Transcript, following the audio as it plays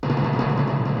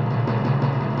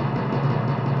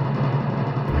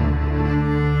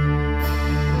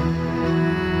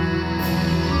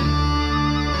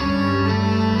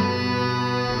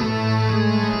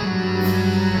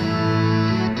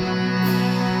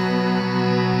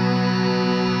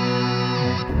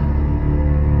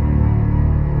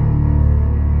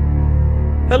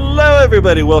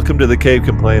everybody, welcome to the Cave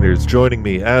Complainers. Joining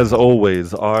me, as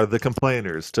always, are the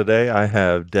complainers. Today I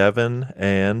have Devin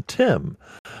and Tim.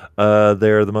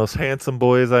 They're the most handsome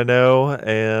boys I know,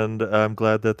 and I'm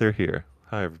glad that they're here.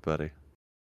 Hi, everybody.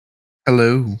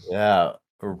 Hello. Yeah,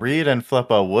 Reed and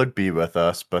Flippa would be with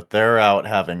us, but they're out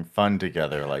having fun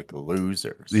together like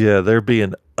losers. Yeah, they're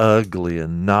being ugly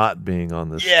and not being on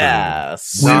the stream.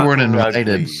 We Not weren't invited.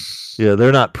 ugly. Yeah,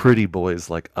 they're not pretty boys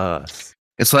like us.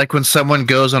 It's like when someone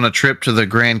goes on a trip to the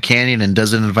Grand Canyon and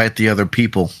doesn't invite the other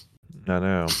people. I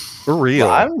know. For real.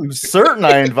 Well, I'm certain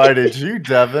I invited you,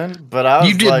 Devin, but I was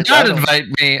You did like, not I don't- invite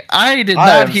me. I did I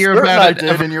not am hear certain about I it. did,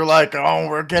 ever. and you're like, "Oh,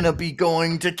 we're gonna be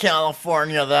going to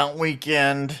California that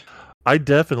weekend." I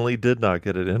definitely did not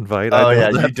get an invite. Oh I know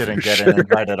yeah, that you didn't for get sure. an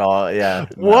invite at all. Yeah.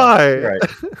 no, Why? you're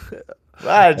right.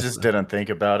 I just didn't think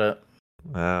about it.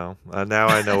 Wow. Now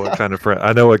I know what kind of friend.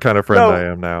 I know what kind of friend No, I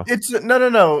am now. It's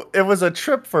no. It was a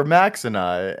trip for Max and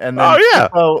I, and then Oh, yeah.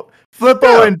 Flippo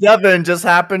Yeah. and Devin just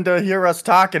happened to hear us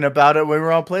talking about it when we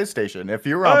were on PlayStation. If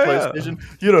you were on Oh, yeah. PlayStation,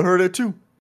 you'd have heard it too.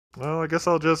 Well, I guess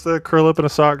I'll just curl up in a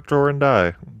sock drawer and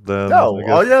die. Then No, I guess-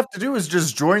 all you have to do is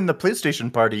just join the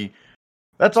PlayStation party.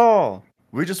 That's all.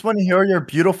 We just want to hear your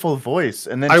beautiful voice,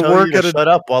 and then I tell work you to at a- shut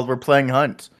up while we're playing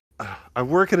Hunt. I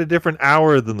work at a different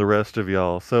hour than the rest of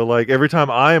y'all. So like every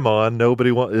time I'm on, nobody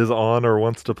is on or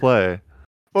wants to play.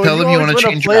 Well, Tell them you always wanna wanna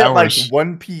change play your at like hours.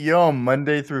 1 p.m.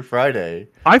 Monday through Friday.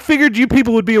 I figured you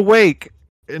people would be awake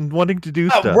and wanting to do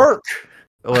At stuff. work.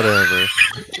 Whatever.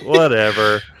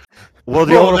 Whatever. Well,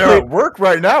 do you Well, want they're to at work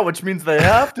right now, which means they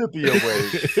have to be awake.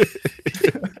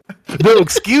 play? No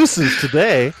excuses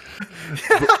today.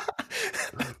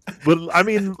 But I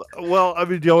mean, do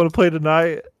y'all want to play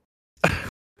tonight?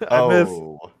 I miss.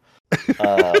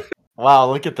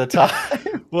 Wow, look at the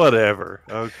time. Whatever.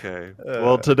 Okay.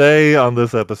 Well, today on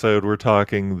this episode, we're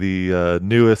talking the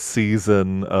newest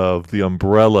season of the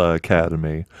Umbrella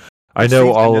Academy. I know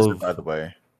Season all is it, of by the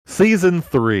way. season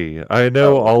 3. I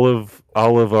know Oh.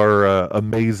 all of our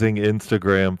amazing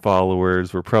Instagram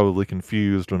followers were probably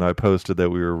confused when I posted that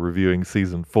we were reviewing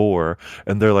season 4,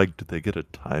 and they're like, "Did they get a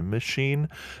time machine?"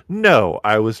 No,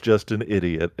 I was just an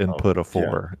idiot and Oh, put a yeah.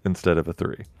 4 instead of a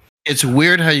 3. It's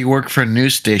weird how you work for a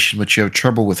news station, but you have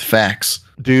trouble with facts.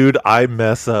 Dude, I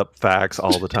mess up facts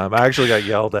all the time. I actually got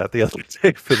yelled at the other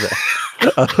day for that.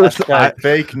 Hashtag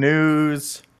fake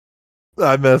news.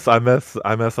 I mess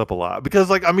up a lot because,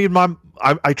 like, I mean,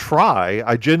 I try,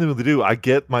 I genuinely do. I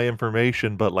get my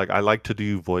information, but like, I like to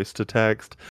do voice to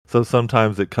text, so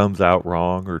sometimes it comes out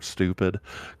wrong or stupid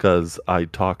because I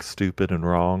talk stupid and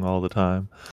wrong all the time.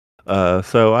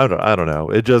 So I don't know.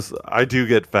 I do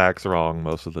get facts wrong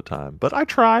most of the time, but I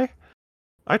try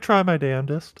my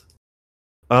damnedest.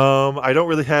 I don't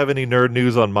really have any nerd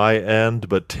news on my end,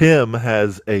 but Tim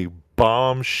has a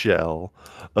bombshell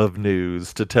of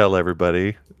news to tell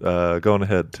everybody. Go on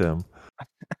ahead, Tim.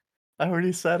 I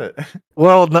already said it.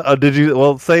 Well, no, did you?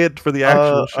 Well, say it for the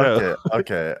actual show.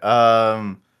 Okay.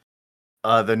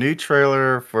 The new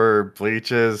trailer for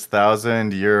Bleach's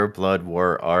 1,000-Year Blood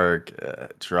War arc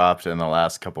dropped in the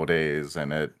last couple days,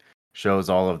 and it shows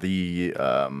all of the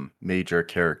major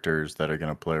characters that are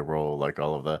going to play a role, like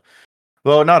all of the.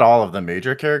 Well, not all of the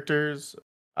major characters,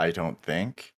 I don't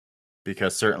think,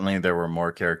 because certainly there were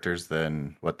more characters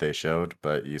than what they showed.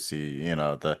 But you see,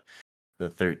 the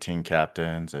 13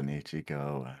 captains and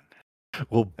Ichigo.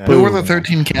 Well, Who were the boom.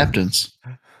 13 captains?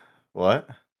 What?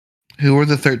 Who were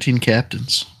the 13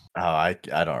 captains? Oh, I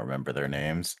don't remember their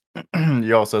names.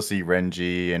 You also see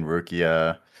Renji and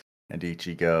Rukia and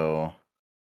Ichigo.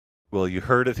 Well, you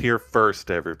heard it here first,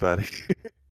 everybody.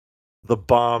 The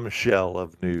bombshell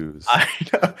of news.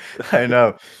 I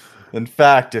know. In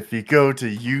fact, if you go to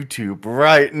YouTube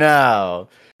right now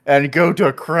and go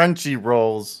to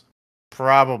Crunchyroll's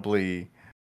probably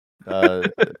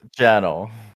channel.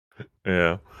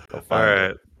 Yeah. you'll All find it.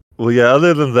 right. Well, yeah.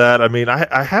 Other than that, I mean,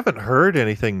 I haven't heard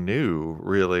anything new,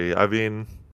 really. I mean,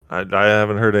 I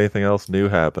haven't heard anything else new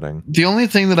happening. The only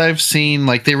thing that I've seen,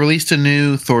 like, they released a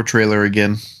new Thor trailer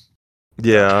again,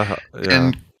 Yeah.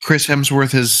 and Chris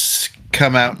Hemsworth has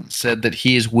come out and said that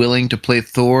he is willing to play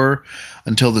Thor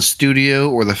until the studio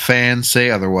or the fans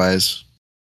say otherwise.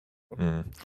 Mm.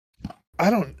 I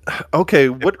don't. Okay.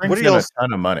 What Brings are in y'all's? a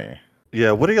ton of money.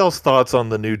 Yeah. What are y'all's thoughts on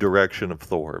the new direction of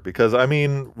Thor? Because I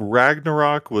mean,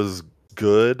 Ragnarok was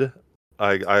good.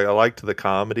 I liked the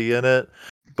comedy in it,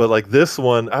 but like this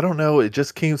one, I don't know. It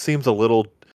just seems a little.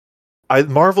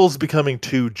 Marvel's becoming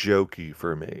too jokey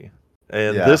for me,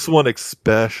 and Yeah. this one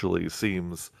especially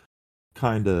seems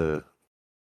kind of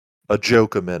a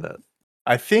joke a minute.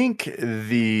 I think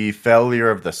the failure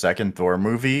of the second Thor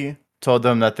movie told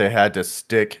them that they had to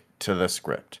stick to the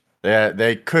script.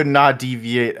 They could not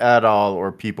deviate at all,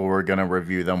 or people were gonna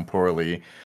review them poorly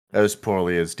as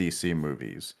DC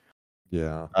movies.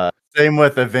 Yeah. Same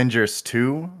with Avengers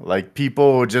 2. Like,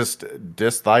 people just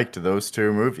disliked those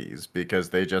two movies because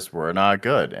they just were not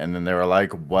good. And then they were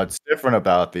like, what's different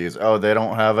about these? Oh, they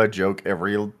don't have a joke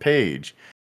every page.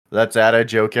 Let's add a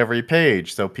joke every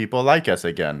page so people like us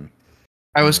again.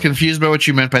 I was confused by what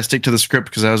you meant by stick to the script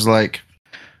because I was like,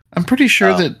 I'm pretty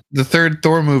sure that the third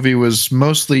Thor movie was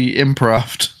mostly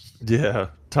improv. Yeah.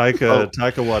 Taika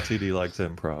Waititi likes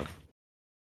improv.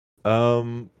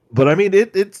 But I mean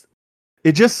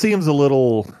it just seems a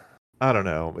little, I don't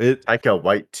know. It Like a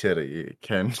white titty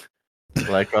can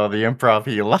like all the improv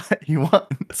he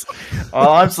wants. All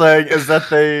I'm saying is that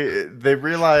they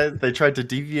realized they tried to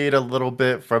deviate a little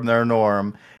bit from their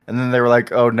norm, and then they were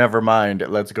like, "Oh, never mind.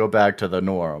 Let's go back to the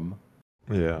norm."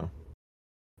 Yeah.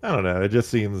 I don't know. It just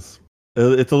seems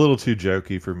it's a little too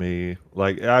jokey for me.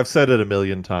 Like I've said it a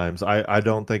million times. I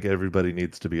don't think everybody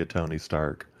needs to be a Tony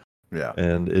Stark, Yeah.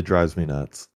 and it drives me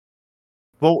nuts.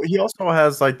 Well, he also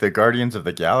has like the Guardians of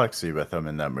the Galaxy with him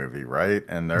in that movie, right?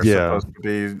 And they're Yeah. supposed to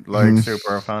be like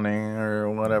super funny or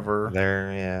whatever.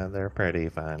 They're pretty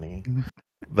funny.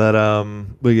 But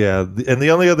yeah, and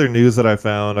the only other news that I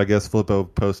found, I guess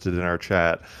Flippo posted in our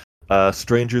chat,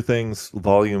 Stranger Things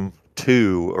Volume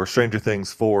 2 or Stranger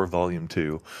Things 4 Volume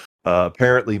 2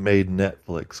 apparently made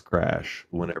Netflix crash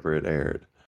whenever it aired.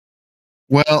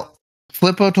 Well,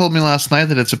 Flippo told me last night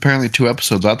that it's apparently 2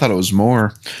 episodes. I thought it was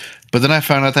more. But then I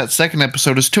found out that second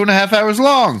episode is 2.5 hours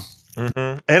long.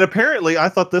 Mm-hmm. And apparently I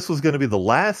thought this was going to be the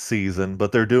last season,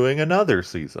 but they're doing another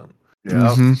season. Yeah.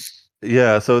 Mm-hmm.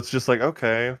 Yeah, so it's just like,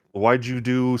 okay, why'd you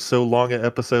do so long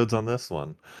episodes on this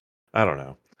one? I don't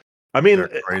know. I mean,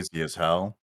 They're crazy as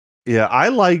hell. yeah, I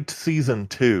liked season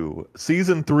 2.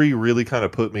 Season 3 really kind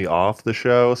of put me off the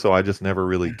show, so I just never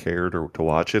really cared to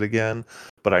watch it again.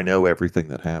 But I know everything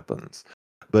that happens.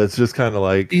 But it's just kind of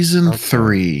like Season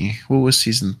 3. What was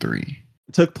season 3?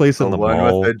 It took place in the one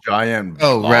mall. with the giant.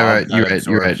 Oh, right.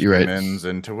 You're right. Humans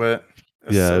into it.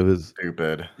 Yeah, it was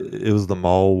stupid. It was the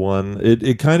mall one.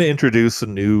 It kind of introduced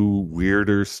some new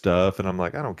weirder stuff, and I'm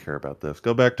like, I don't care about this.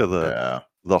 Go back to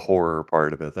the horror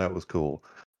part of it. That was cool.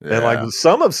 Yeah. And like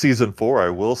some of season 4, I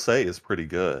will say is pretty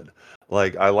good.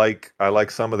 Like I like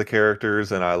some of the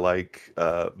characters, and I like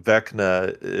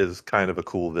Vecna is kind of a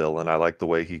cool villain. I like the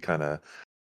way he kind of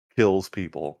kills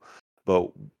people,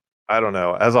 but I don't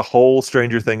know. As a whole,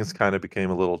 Stranger Things kind of became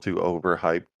a little too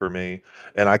overhyped for me,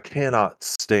 and I cannot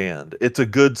stand. It's a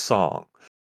good song,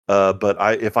 but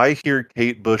if I hear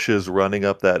Kate Bush's "Running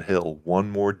Up That Hill" one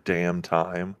more damn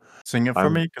time, sing it for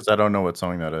me because I don't know what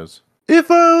song that is. If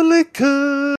only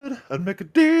could, I'd make a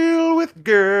deal with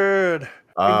Gerd.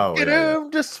 Oh, get yeah.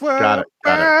 him to swap Got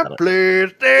it.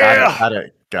 please.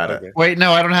 Got it. Wait,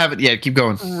 no, I don't have it yet. Keep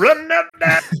going. Run up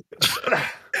that.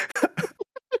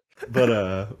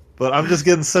 But I'm just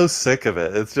getting so sick of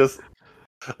it. It's just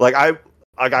like I've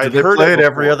heard it it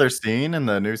every before. other scene in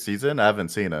the new season. I haven't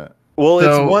seen it. Well,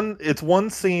 So- it's one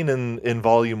scene in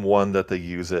volume 1 that they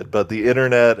use it, but the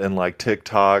internet and like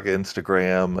TikTok,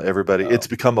 Instagram, everybody, it's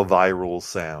become a viral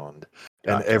sound,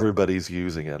 and Gotcha. everybody's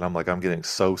using it. I'm getting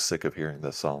so sick of hearing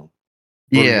this song.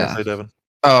 What were you gonna Yeah. say, Devin?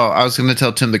 Oh, I was going to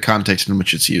tell Tim the context in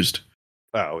which it's used.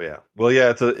 Oh yeah. Well,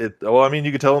 yeah. Well, I mean,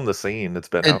 you could tell them the scene. It's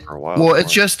been out for a while. Well,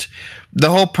 it's just the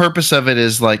whole purpose of it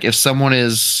is like if someone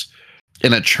is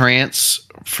in a trance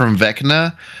from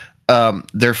Vecna,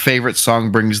 their favorite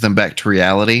song brings them back to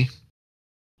reality,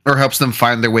 or helps them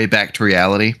find their way back to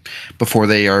reality before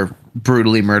they are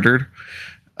brutally murdered.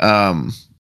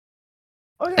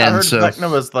 Oh yeah, I And heard so-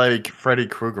 Vecna was like Freddy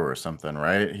Krueger or something,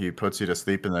 right? He puts you to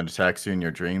sleep and then attacks you in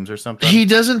your dreams or something. He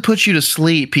doesn't put you to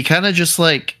sleep. He kind of just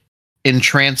like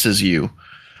entrances you.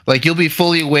 Like you'll be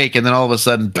fully awake, and then all of a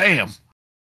sudden, bam!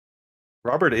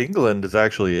 Robert Englund is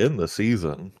actually in the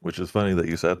season, which is funny that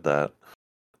you said that.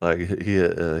 Like he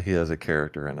has a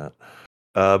character in it.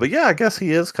 But yeah, I guess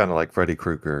he is kind of like Freddy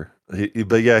Krueger.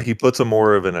 But yeah, he puts him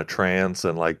more of in a trance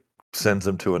and like sends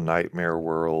him to a nightmare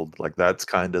world. Like that's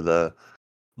kind of the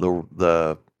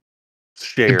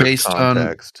shared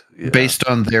context. Based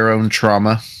on their own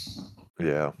trauma.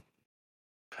 Yeah.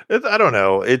 I don't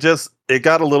know. It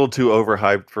got a little too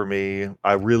overhyped for me.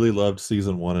 I really loved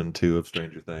season 1 and 2 of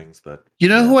Stranger Things, but You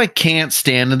know who I can't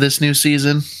stand in this new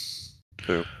season?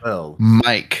 Who? Well,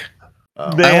 Mike.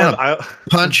 Man, I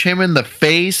punch him in the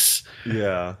face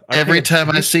yeah. every time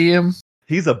I see him.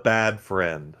 He's a bad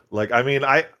friend. Like, I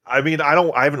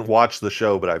haven't watched the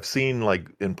show, but I've seen like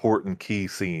important key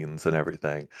scenes and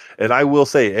everything. And I will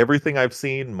say, everything I've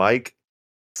seen, Mike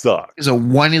sucks. He's a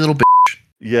whiny little bitch.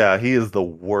 Yeah, he is the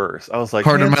worst. I was like,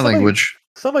 Pardon man, my language.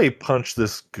 somebody punch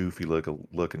this goofy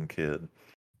looking kid.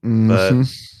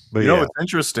 Mhm. But You know yeah, what's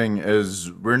interesting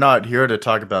is we're not here to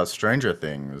talk about Stranger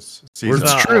Things season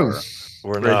It's not. true. 4.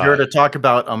 we're We're here to not. talk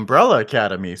about Umbrella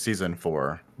Academy season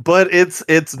 4. But it's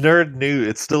nerd news.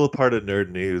 It's still a part of nerd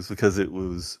news because it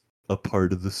was a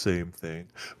part of the same thing.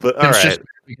 But all It's right, just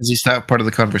because he's not part of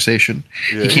the conversation.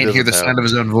 yeah, He can't hear doesn't the know. sound of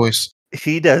his own voice.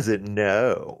 He doesn't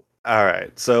know. All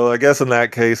right. So I guess in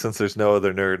that case, since there's no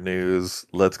other nerd news,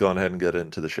 let's go ahead and get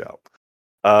into the show.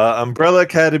 Umbrella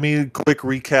Academy, quick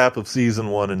recap of season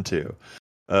 1 and 2.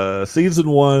 Season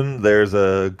 1, there's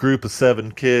a group of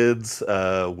 7 kids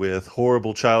with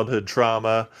horrible childhood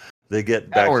trauma. They get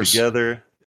back Powers. together,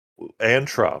 and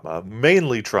trauma,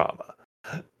 mainly trauma.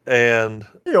 And Are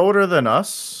they older than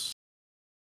us?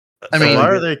 I So mean, why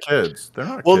are they kids? They're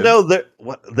not well, kids.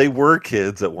 no, they were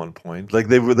kids at one point. Like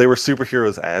they were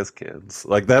superheroes as kids.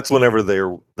 Like that's whenever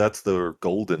that's their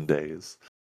golden days.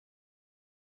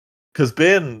 Because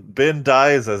Ben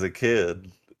dies as a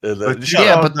kid. And then, But you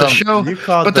Yeah, called but the them- show- you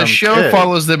called but the them show kids.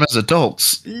 follows them as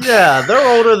adults. Yeah, they're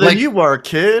older than Like- you are,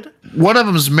 kid. One of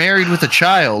them's married with a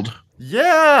child.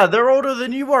 Yeah, they're older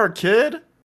than you are, kid.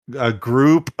 a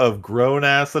group of grown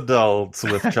ass adults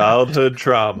with childhood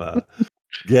trauma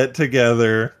get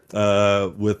together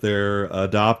with their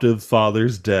adoptive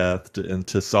father's death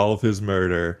to solve his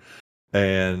murder.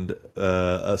 And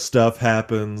stuff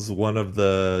happens. One of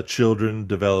the children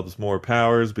develops more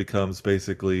powers, becomes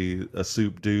basically a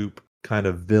soup dupe kind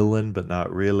of villain, but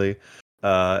not really.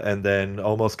 And then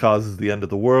almost causes the end of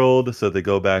the world. So they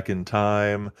go back in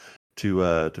time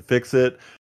to fix it.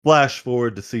 Flash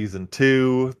forward to season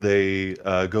 2. They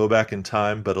go back in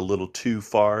time, but a little too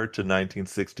far to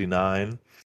 1969.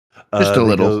 Just a they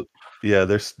little. yeah,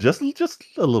 there's just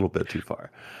a little bit too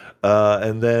far.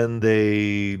 And then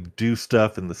they do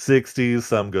stuff in the 60s.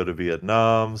 Some go to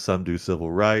Vietnam. Some do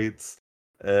civil rights.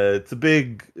 It's a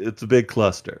big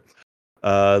cluster.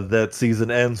 That season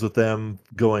ends with them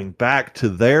going back to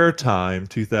their time,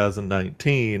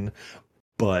 2019,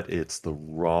 but it's the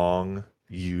wrong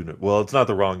Well, it's not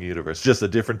the wrong universe, just a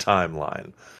different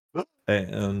timeline.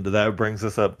 And that brings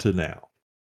us up to now.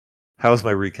 How's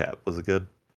my recap? Was it good?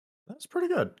 That's pretty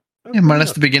good. Yeah,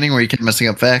 minus the beginning where you keep messing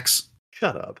up facts.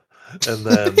 Shut up. And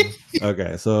then,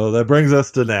 okay, so that brings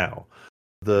us to now.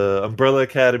 The Umbrella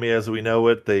Academy, as we know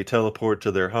it, they teleport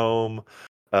to their home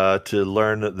to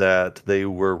learn that they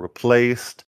were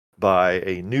replaced by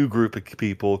a new group of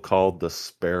people called the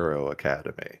Sparrow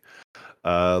Academy.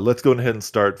 Let's go ahead and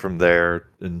start from there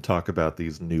and talk about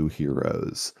these new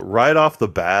heroes. Right off the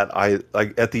bat,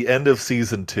 at the end of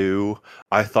season 2,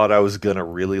 I thought I was gonna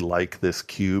really like this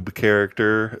Cube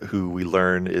character, who we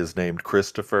learn is named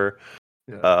Christopher.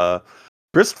 Yeah.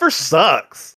 Christopher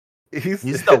sucks. He's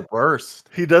the worst.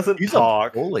 he doesn't He's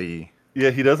talk. a bully. Yeah,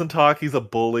 he doesn't talk. He's a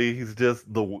bully. He's just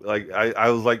I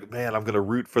was like, man, I'm gonna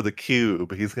root for the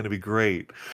Cube. He's gonna be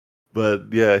great. But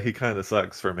yeah, he kind of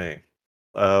sucks for me.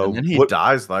 And then he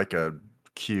dies like a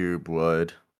cube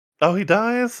would. Oh, he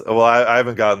dies? Well, I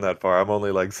haven't gotten that far. I'm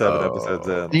only like 7 episodes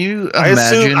Oh. Can in. you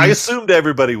imagine? I assumed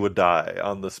everybody would die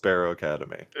on the Sparrow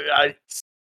Academy.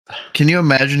 Can you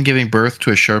imagine giving birth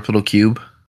to a sharp little cube?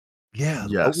 Yeah.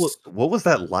 Yes. What was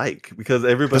that like? Because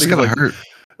That's everybody's gonna like, hurt.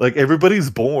 like everybody's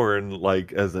born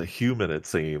like as a human, it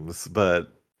seems.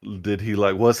 But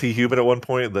was he human at one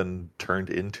point, then turned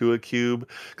into a cube?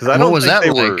 Because I What don't was think that they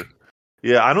like? were.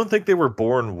 Yeah, I don't think they were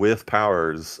born with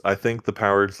powers. I think the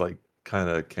powers like kind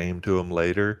of came to him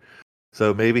later.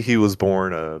 So maybe he was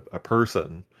born a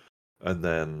person and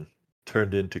then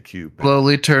turned into cube.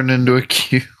 Slowly turned into a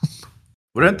cube.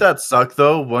 Wouldn't that suck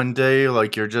though? One day,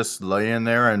 like you're just laying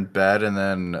there in bed, and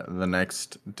then the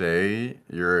next day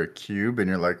you're a cube, and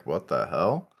you're like, "What the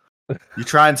hell?" You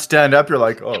try and stand up, you're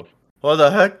like, "Oh, what the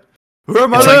heck? Where are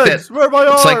my It's like legs? Where are my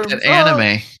It's arms?" like that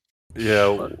anime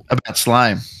Yeah. about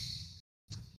slime.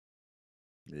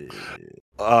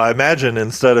 Imagine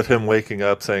instead of him waking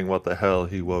up saying "What the hell,"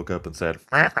 he woke up and said,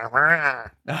 I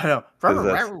know.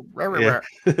 Yeah,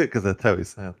 because that's how he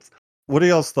sounds. What are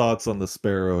y'all's thoughts on the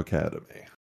Sparrow Academy?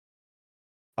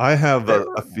 I have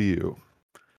a few.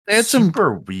 They had some,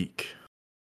 super weak.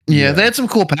 yeah, they had some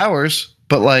cool powers,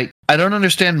 but like, I don't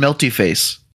understand Melty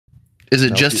Face. Is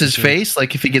it just Melty his Face. face?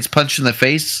 Like, if he gets punched in the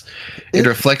face, it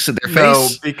reflects at their No,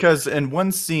 face. because in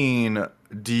one scene,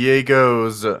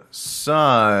 Diego's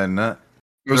son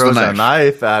Throws throws the a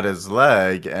knife at his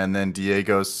leg, and then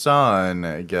Diego's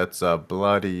son gets a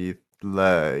bloody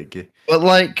leg. But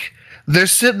like, they're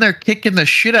sitting there kicking the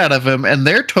shit out of him, and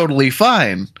they're totally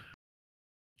fine.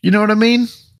 You know what I mean?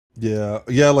 Yeah,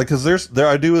 like because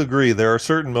I do agree. There are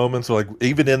certain moments where, like,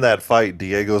 even in that fight,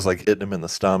 Diego's like hitting him in the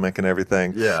stomach and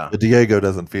everything. Yeah. But Diego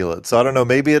doesn't feel it. So I don't know.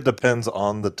 Maybe it depends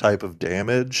on the type of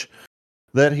damage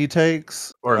that he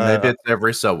takes. Or maybe it's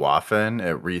every so often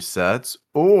it resets.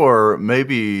 Or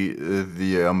maybe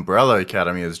the Umbrella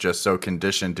Academy is just so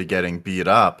conditioned to getting beat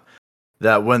up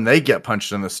that when they get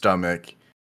punched in the stomach,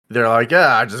 they're like,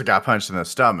 yeah, I just got punched in the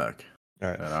stomach. All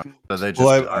right. You know? So they just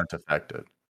Well, aren't affected.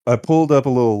 I pulled up a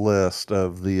little list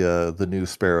of the new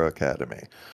Sparrow Academy.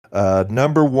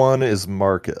 Number 1 is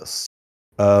Marcus.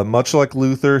 Much like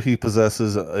Luther, he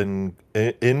possesses an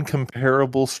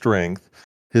incomparable strength.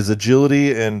 His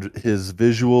agility and his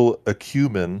visual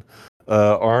acumen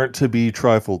aren't to be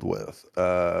trifled with.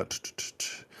 And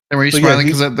were you So, yeah, smiling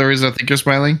because the reason I think you're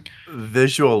smiling?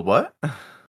 Visual what?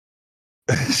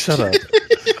 Shut up.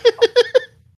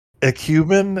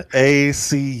 Acumen,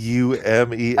 Acumen.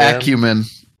 Acumen.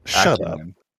 Shut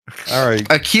Acumen. up. All right.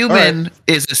 A cumin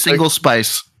is a single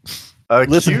spice. A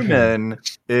Listen here. cumin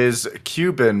is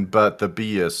Cuban, but the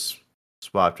B is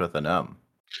swapped with an M.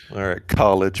 All right,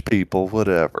 college people,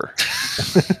 whatever.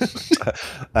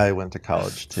 I went to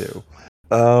college too.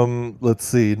 Let's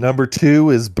see. Number 2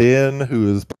 is Ben,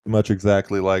 who is pretty much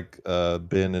exactly like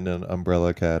Ben in an Umbrella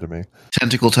Academy.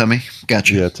 Tentacle tummy.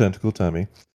 Gotcha. Yeah, tentacle tummy.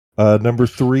 Number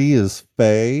 3 is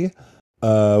Faye,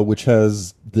 which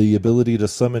has the ability to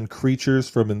summon creatures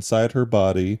from inside her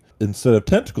body. Instead of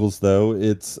tentacles, though,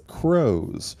 it's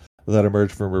crows that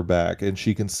emerge from her back, and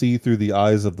she can see through the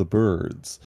eyes of the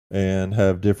birds and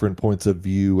have different points of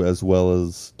view as well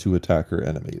as to attack her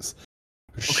enemies.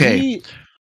 Okay.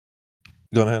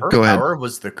 Go ahead. Her Go ahead. power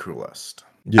was the coolest.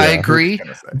 I agree,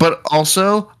 but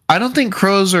also I don't think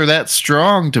crows are that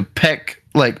strong to peck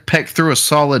through a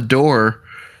solid door.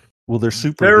 Well, they're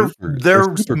super.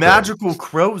 They're super magical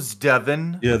crows,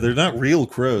 Devin. Yeah, they're not real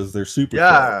crows. They're super.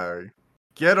 Yeah,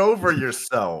 get over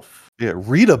yourself. Yeah,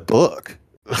 read a book.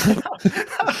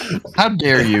 How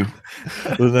dare you?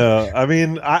 No, I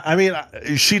mean,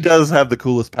 she does have the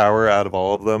coolest power out of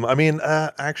all of them. I mean,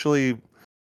 actually,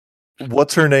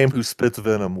 what's her name? Who spits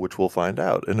venom? Which we'll find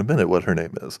out in a minute what her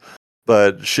name is.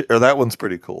 But that one's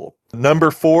pretty cool.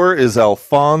 Number 4 is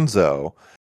Alfonso,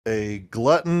 a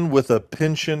glutton with a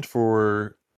penchant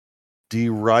for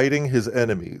deriding his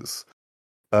enemies.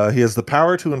 He has the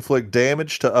power to inflict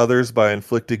damage to others by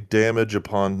inflicting damage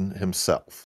upon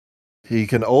himself. He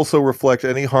can also reflect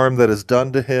any harm that is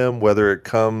done to him, whether it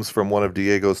comes from one of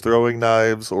Diego's throwing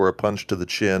knives or a punch to the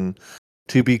chin.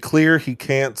 To be clear, he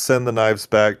can't send the knives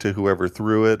back to whoever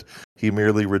threw it. He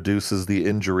merely reduces the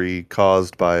injury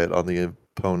caused by it on the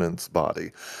opponent's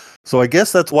body. So I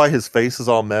guess that's why his face is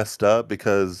all messed up,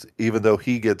 because even though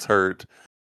he gets hurt,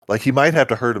 like, he might have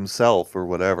to hurt himself or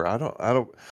whatever. I don't.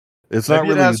 It's Maybe not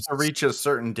really. It has to reach a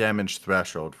certain damage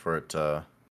threshold for it to.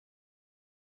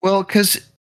 Well, because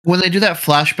when they do that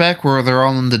flashback where they're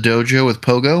all in the dojo with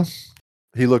Pogo,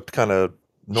 he looked kind of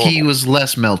normal. He was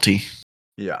less melty.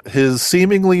 Yeah. His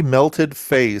seemingly melted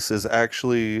face is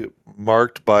actually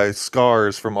marked by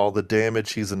scars from all the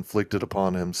damage he's inflicted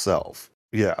upon himself.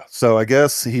 Yeah, so I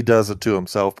guess he does it to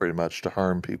himself pretty much to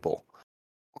harm people.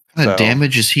 What kind of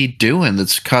damage is he doing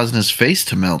that's causing his face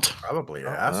to melt? Probably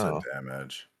acid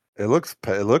damage. It looks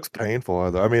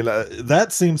painful. I mean,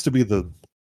 that seems to be the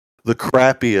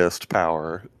crappiest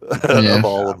power of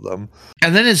all of them.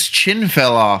 And then his chin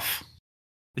fell off.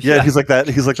 Yeah, he's like that.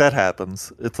 He's like, that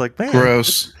happens. It's like, man,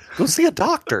 gross. Go see a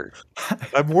doctor.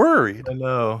 I'm worried. I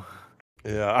know.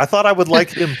 Yeah, I thought I would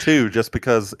like him too, just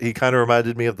because he kind of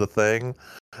reminded me of The Thing.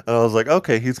 And I was like,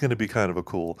 okay, he's going to be kind of a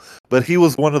cool. But he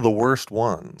was one of the worst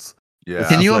ones. Yeah.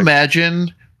 Can you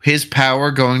imagine his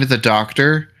power going to the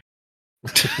doctor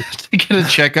to get a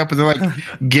checkup, and they're like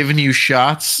giving you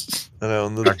shots? I know,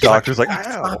 and the doctor's like,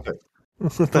 ow.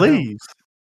 Please.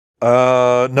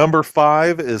 Number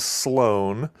 5 is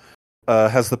Sloane.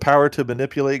 Has the power to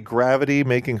manipulate gravity,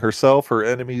 making herself, her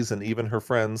enemies, and even her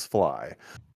friends fly.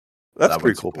 That's a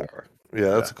pretty cool power.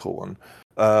 Yeah, that's a cool one.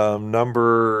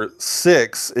 Number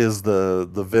 6 is the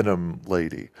Venom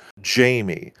lady,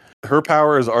 Jamie. Her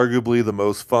power is arguably the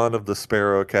most fun of the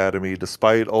Sparrow Academy,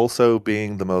 despite also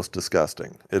being the most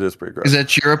disgusting. It is pretty gross. Is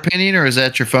that your opinion, or is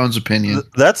that your phone's opinion?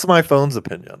 That's my phone's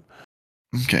opinion.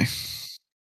 Okay.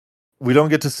 We don't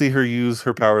get to see her use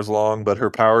her powers long, but her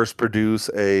powers produce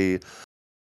a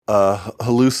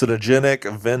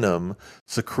hallucinogenic venom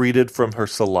secreted from her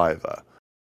saliva.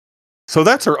 So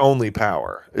that's her only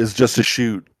power, is just to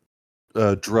shoot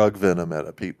drug venom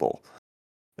at people.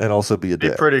 And also be a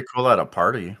dick. Be pretty cool at a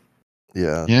party.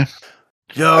 Yeah. Yeah.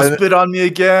 Yo, spit on me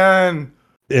again.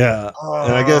 Yeah.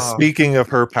 And I guess Oh, speaking of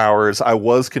her powers, I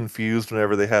was confused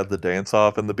whenever they had the dance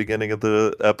off in the beginning of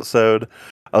the episode.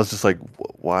 I was just like,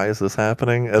 why is this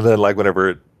happening? And then like whenever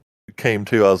it came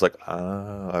to, I was like,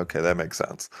 okay, that makes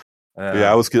sense.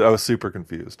 Yeah, I was super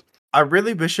confused. I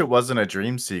really wish it wasn't a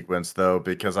dream sequence though,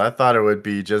 because I thought it would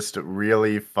be just a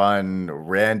really fun,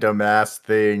 random ass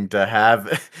thing to have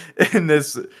in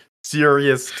this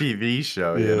serious TV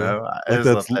show. You Yeah. know, I Like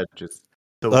just love that. Just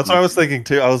so that's what I was goofy. thinking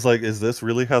too. I was like, is this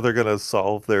really how they're gonna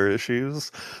solve their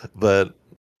issues? But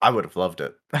I would have loved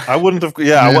it. I wouldn't have.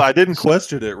 Yeah, Yeah. I didn't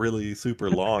question it really super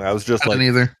long. I was just I like, didn't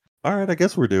either. all right, I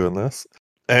guess we're doing this.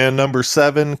 And number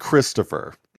 7,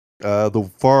 Christopher.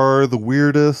 The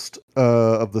weirdest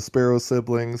of the Sparrow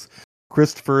siblings.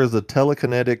 Christopher is a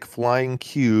telekinetic flying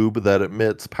cube that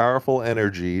emits powerful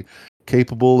energy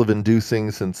capable of inducing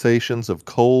sensations of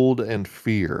cold and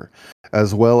fear,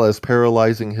 as well as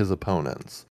paralyzing his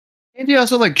opponents. And he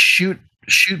also like shoot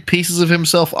pieces of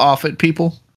himself off at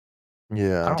people. I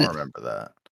Yeah, don't remember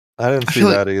that. I didn't I see feel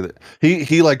that either.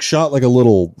 He like shot like a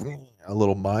little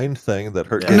mind thing that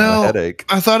hurt, Yeah. gave him a No. headache.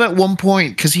 I thought at one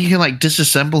point because he can like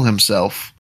disassemble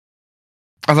himself.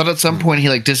 I thought at some point he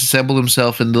like disassembled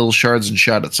himself in little shards and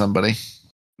shot at somebody.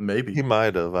 Maybe. He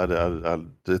might have.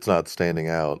 It's not standing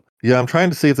out. Yeah, I'm trying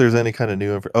to see if there's any kind of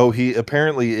new info. Oh, he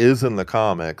apparently is in the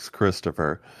comics,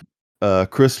 Christopher.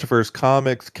 Christopher's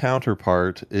comics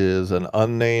counterpart is an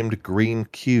unnamed green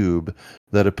cube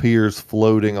that appears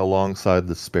floating alongside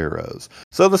the sparrows.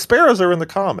 So the sparrows are in the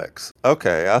comics.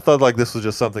 Okay, I thought like this was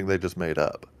just something they just made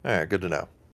up. All right, good to know.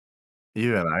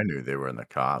 Even I knew they were in the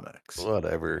comics.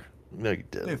 Whatever. No, you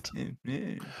didn't.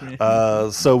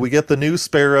 So we get the new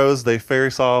sparrows. They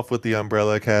face off with the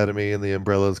Umbrella Academy, and the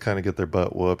Umbrellas kind of get their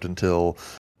butt whooped until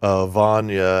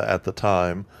Vanya, at the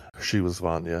time, she was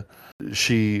Vanya.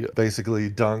 She basically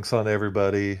dunks on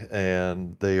everybody,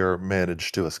 and they are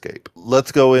managed to escape.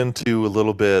 Let's go into a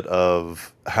little bit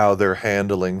of how they're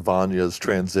handling Vanya's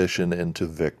transition into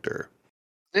Victor.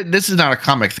 This is not a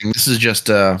comic thing. This is just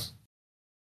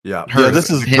Yeah. Her- this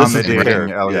is him this is Accommodating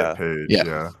fair. Elliot Yeah. Page. Yeah.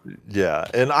 Yeah. Yeah,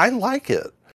 and I like it.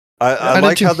 I I did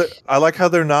like too. how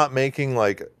they're not making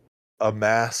like a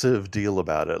massive deal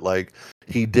about it. Like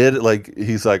he did, like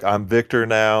he's like, I'm Victor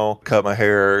now. Cut my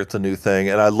hair. It's a new thing,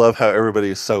 and I love how everybody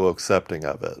is so accepting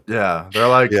of it. Yeah. They're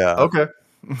like, Yeah. okay.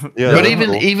 Yeah, but that's even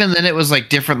cool. even then it was like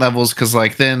different levels because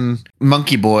like then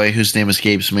Monkey Boy, whose name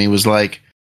escapes me, was like,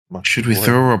 should we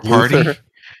throw her a party? Luther?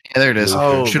 Yeah, there it is.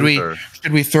 Oh, should Luther.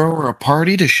 we throw her a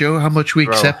party to show how much we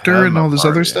Throw accept her him and a all this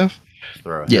other party. stuff?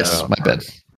 Throw Yes, him a my bad.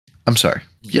 party. I'm sorry.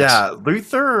 Yes. Yeah,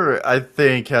 Luther, I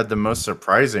think, had the most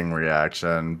surprising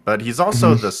reaction, but he's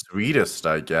also Mhm. the sweetest,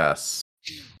 I guess,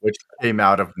 which came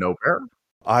out of nowhere.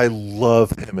 I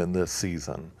love him in this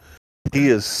season. He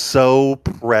is so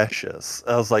precious.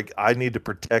 I was like, I need to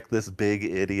protect this big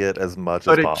idiot as much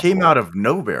But as it possible. came out of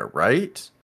nowhere, right?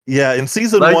 Yeah, in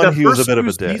season Like, 1, the he was a first bit of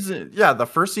a two dick. Yeah, the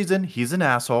first season, he's an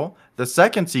asshole. The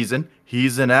second season,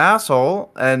 he's an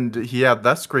asshole, and he had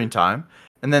less screen time.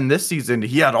 And then this season,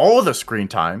 he had all the screen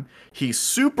time. He's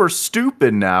super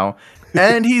stupid now,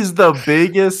 and he's the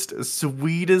biggest,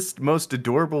 sweetest, most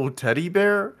adorable teddy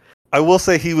bear. I will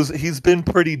say he's been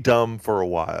pretty dumb for a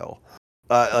while.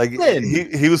 Like When?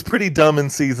 he was pretty dumb in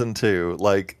season 2.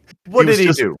 Like What was did he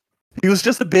just- do? he was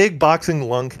just a big boxing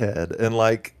lunkhead, and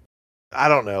like I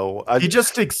don't know. He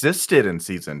just existed in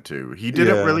season 2. He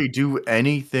didn't Yeah. really do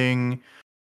anything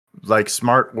like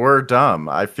smart or dumb.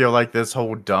 I feel like this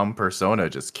whole dumb persona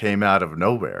just came out of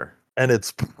nowhere. and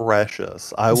it's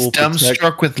precious. I will It's dumb protect.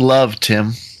 struck with love,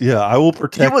 Tim. Yeah, I will He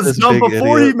protect was this dumb big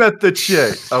before idiot. he met the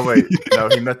chick. Oh wait, no,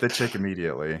 he met the chick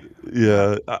immediately.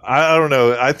 Yeah, I don't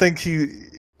know. I think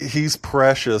he's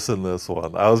precious in this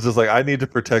one. I was just like, I need to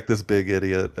protect this big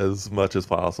idiot as much as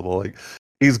possible. Like,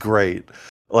 he's great.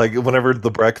 Like whenever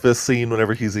the breakfast scene,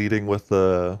 whenever he's eating with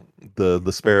the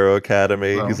Sparrow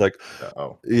Academy, Oh. he's like,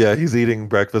 Oh, yeah, he's eating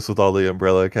breakfast with all the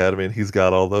Umbrella Academy, and he's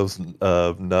got all those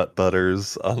nut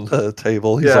butters on the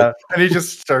table. He's yeah, like, and he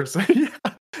just starts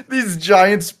these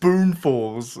giant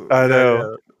spoonfuls. I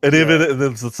know. And Yeah. even and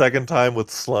then it's the second time with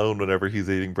Sloan, whenever he's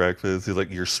eating breakfast, he's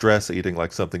like, "You're stress eating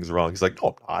like something's wrong." He's like,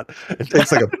 "No, I'm not." It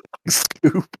takes like a big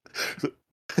scoop.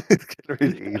 Get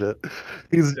ready to eat it.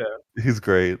 He's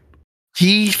great.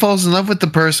 He falls in love with the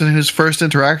person whose first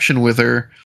interaction with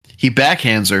her, he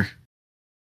backhands her.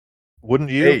 Wouldn't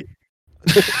you? Hey,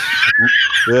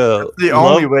 Yeah. the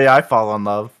love, only way I fall in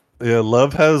love. Yeah,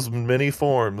 love has many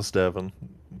forms, Devin.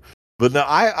 But no,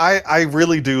 I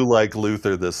really do like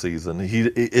Luther this season.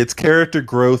 It's character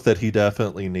growth that he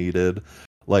definitely needed.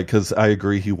 Like, because I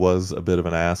agree he was a bit of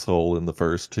an asshole in the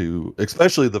first two,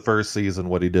 especially the first season,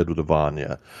 what he did with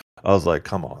Vanya. I was like,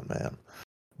 come on, man.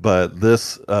 But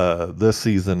this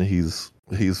season, he's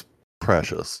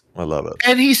precious. I love it.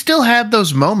 And he still had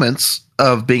those moments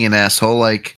of being an asshole.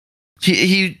 Like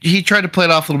he tried to play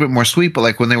it off a little bit more sweet, but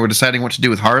like when they were deciding what to do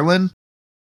with Harlan,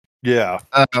 Yeah,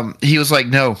 he was like,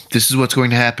 "No, this is what's going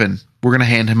to happen. We're going to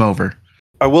hand him over."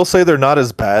 I will say they're not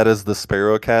as bad as the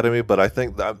Sparrow Academy, but I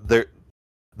think that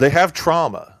they have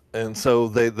trauma, and so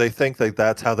they think that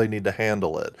that's how they need to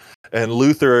handle it. And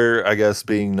Luther, I guess,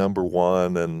 being number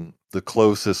one and the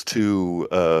closest to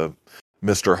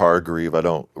Mr.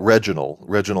 Hargreave, Reginald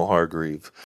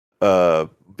Hargreave,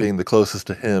 being the closest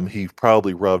to him, he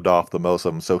probably rubbed off the most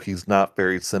of them, so he's not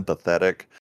very sympathetic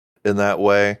in that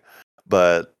way.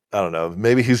 But I don't know,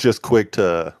 maybe he's just quick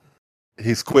to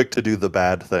do the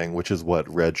bad thing, which is what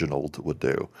Reginald would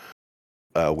do,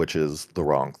 which is the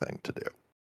wrong thing to do.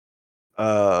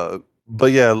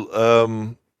 But yeah,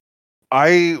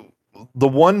 the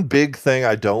one big thing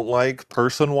I don't like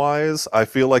person-wise, I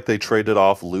feel like they traded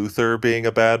off Luther being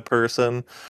a bad person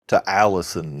to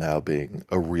Allison now being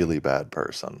a really bad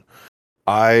person.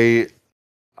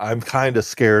 I'm kind of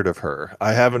scared of her.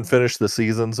 I haven't finished the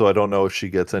season, so I don't know if she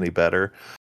gets any better,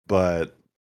 but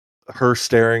her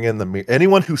staring in the mirror,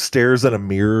 anyone who stares in a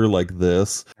mirror like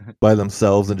this by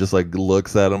themselves and just like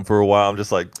looks at them for a while, I'm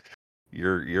just like,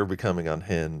 you're becoming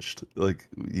unhinged. Like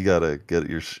you gotta get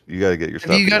your stuff.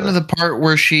 Have you gotten to the part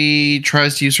where she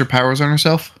tries to use her powers on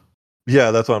herself?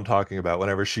 Yeah, that's what I'm talking about.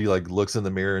 Whenever she like looks in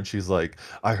the mirror and she's like,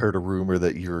 I heard a rumor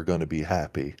that you're gonna be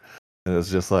happy. And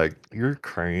it's just like, you're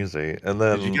crazy. And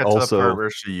then Did you get also to the part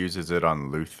where she uses it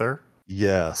on Luther?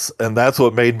 yes, and that's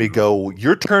what made me go,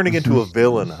 you're turning into a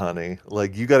villain, honey.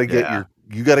 Like you gotta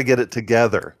get it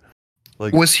together.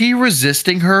 Like, was he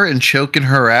resisting her and choking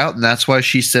her out, and that's why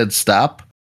she said stop?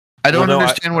 I don't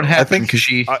understand what happened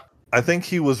because I think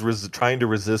he was trying to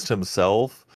resist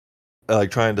himself,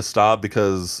 like trying to stop,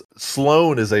 because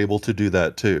Sloane is able to do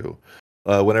that too.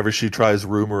 Whenever she tries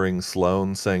rumoring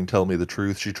Sloane, saying "Tell me the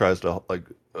truth," she tries to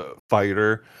fight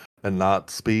her and not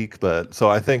speak. But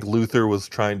so I think Luther was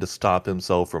trying to stop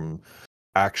himself from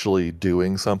actually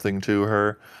doing something to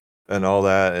her and all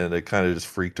that, and it kind of just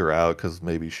freaked her out because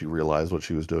maybe she realized what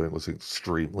she was doing was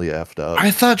extremely effed up.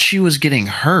 I thought she was getting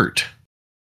hurt.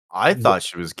 I thought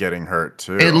she was getting hurt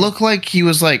too. It looked like he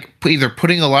was like either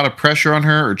putting a lot of pressure on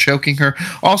her or choking her.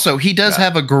 Also, he does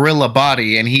have a gorilla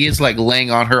body, and he is like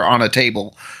laying on her on a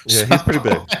table. Yeah, he's pretty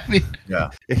big. I mean, Yeah,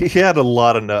 he had a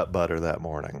lot of nut butter that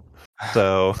morning.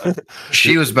 So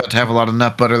she was about to have a lot of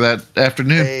nut butter that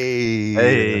afternoon.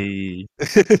 hey.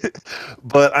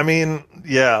 But I mean,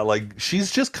 yeah, like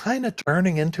she's just kind of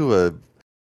turning into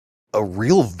a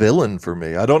real villain for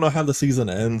me. I don't know how the season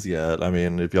ends yet. I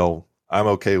mean, I'm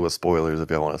okay with spoilers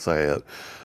if y'all want to say it.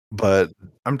 But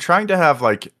I'm trying to have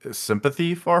like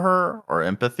sympathy for her or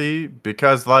empathy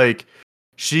because like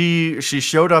she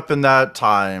showed up in that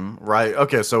time, right?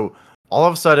 Okay, so all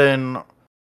of a sudden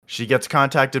she gets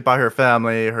contacted by her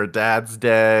family, her dad's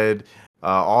dead,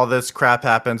 all this crap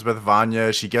happens with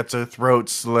Vanya, she gets her throat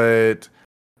slit,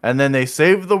 and then they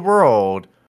save the world,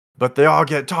 but they all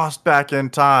get tossed back in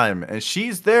time, and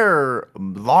she's there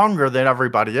longer than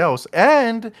everybody else,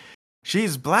 and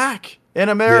she's black in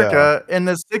America in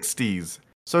the 60s.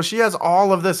 So she has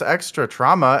all of this extra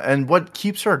trauma, and what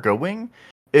keeps her going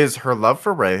is her love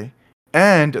for Ray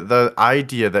and the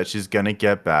idea that she's going to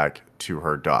get back to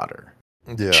her daughter.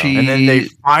 yeah, And then they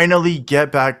finally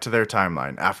get back to their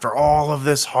timeline after all of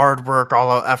this hard work,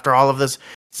 after all of this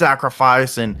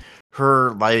sacrifice, and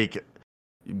her like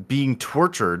being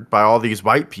tortured by all these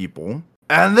white people.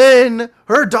 And then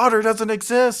her daughter doesn't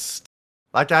exist.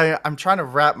 Like I'm trying to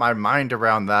wrap my mind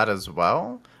around that as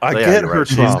well. I But get you're her right,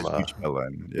 she's a trauma. huge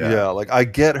villain. Yeah, like I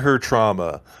get her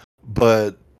trauma,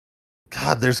 but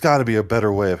God, there's got to be a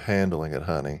better way of handling it,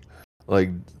 honey.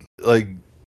 Like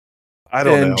I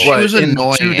don't know. She was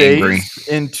annoying, angry.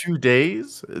 In 2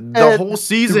 days, the whole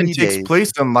season 3 takes days.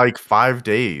 place in like 5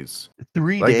 days.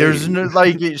 3 Like days. there's no,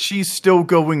 like she's still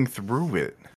going through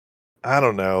it. I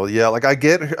don't know. Yeah, like I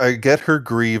get her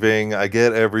grieving, I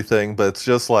get everything, but it's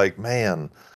just like, man.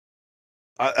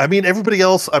 I mean, everybody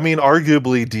else. I mean,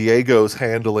 arguably, Diego's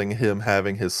handling him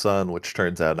having his son, which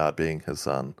turns out not being his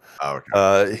son.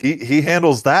 Okay. He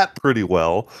handles that pretty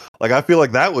well. Like, I feel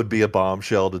like that would be a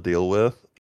bombshell to deal with.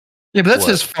 Yeah, but that's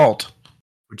What? his fault.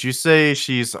 Would you say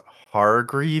she's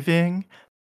Hargreaving?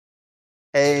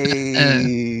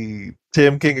 Hey,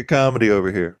 Tim, King of Comedy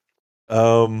over here.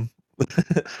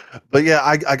 But yeah,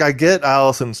 I get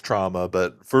Allison's trauma,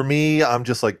 but for me, I'm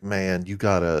just like, man, you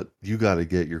gotta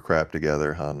get your crap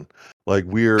together, hun. Like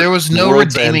There was no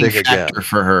world's redeeming ending factor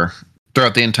for her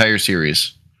throughout the entire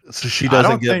series. So she I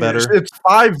doesn't don't get think better. it's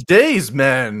 5 days,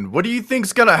 man. What do you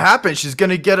think's gonna happen? She's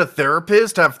gonna get a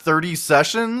therapist, have 30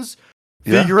 sessions,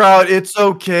 Yeah. figure out it's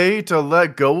okay to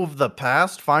let go of the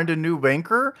past, find a new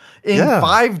anchor in Yeah.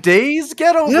 5 days?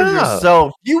 Get over Yeah.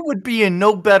 yourself. You would be in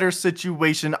no better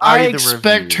situation. I Either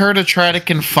expect of you. her to try to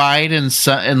confide in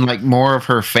like more of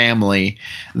her family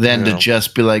than to Yeah.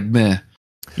 just be like, meh.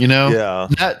 You know? Yeah.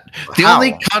 Not, the How?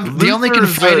 only Luther's,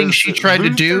 confiding she tried to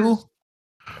do Luther's-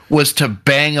 was to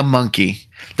bang a monkey.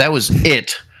 That was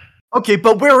it. Okay,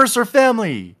 but where is her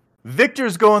family?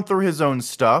 Victor's going through his own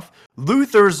stuff.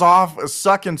 Luther's off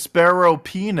sucking Sparrow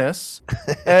penis.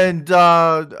 And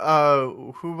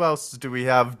who else do we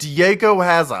have? Diego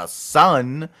has a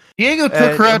son. Diego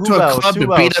took her out to who a else? club to Who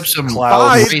beat else? up some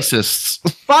Klaus.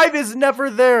 racists. 5 is never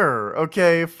there,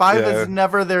 okay? 5 Yeah. is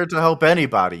never there to help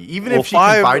anybody. Even Well, if she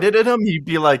 5 confided in him, he'd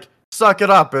be like, suck it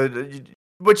up.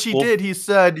 What she Well- did, he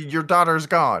said, your daughter's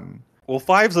gone. Well,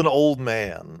 5's an old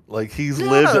man. Like he's Yeah,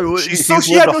 lived. so He's she lived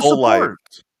had a no whole life. support.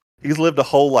 He's lived a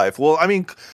whole life. Well, I mean,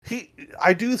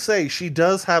 I do say she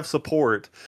does have support.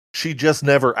 She just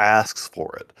never asks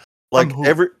for it. Like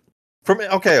who?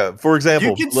 for example,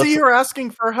 You can let's- see her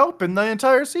asking for help in the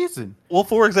entire season. Well,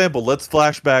 for example, let's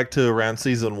flash back to around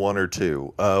season 1 or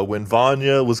 2, when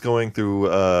Vanya was going through.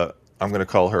 I'm going to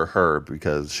call her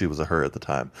because she was a her at the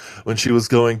time. When she was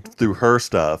going through her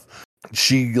stuff,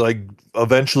 she like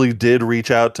eventually did reach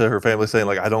out to her family saying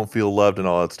like, I don't feel loved and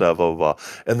all that stuff, blah blah blah.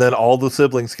 And then all the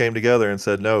siblings came together and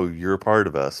said, no, you're a part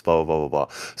of us, blah blah blah blah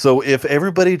blah. So if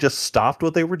everybody just stopped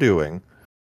what they were doing,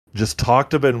 just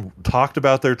talked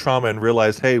about their trauma and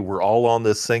realized, hey, we're all on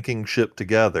this sinking ship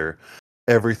together,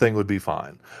 everything would be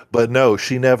fine. But no,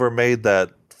 she never made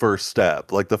that first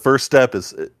step. Like the first step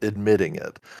is admitting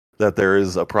it, that there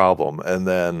is a problem, and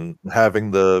then having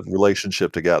the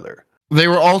relationship together. They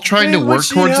were all trying to When work would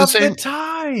she towards the have same.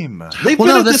 time. They've Well,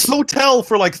 been no, at this that's- hotel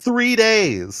for like 3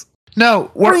 days. No,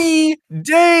 3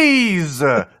 days. They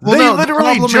no, the literally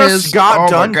problem just is- got oh my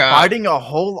done God. fighting a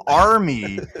whole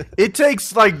army. It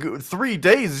takes like 3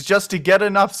 days just to get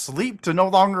enough sleep to no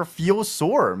longer feel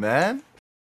sore, man.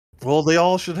 Well, they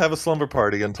all should have a slumber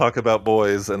party and talk about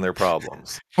boys and their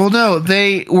problems. Well, no,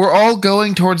 they were all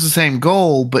going towards the same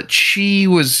goal, but she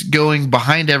was going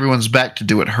behind everyone's back to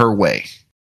do it her way.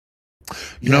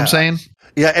 You know what I'm saying?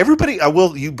 Yeah, everybody.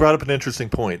 You brought up an interesting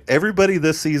point. Everybody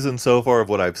this season so far of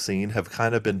what I've seen have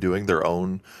kind of been doing their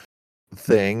own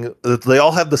thing. They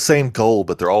all have the same goal,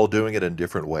 but they're all doing it in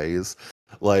different ways.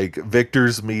 Like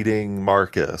Victor's meeting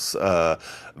Marcus.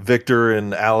 Victor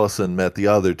and Allison met the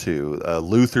other two.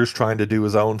 Luther's trying to do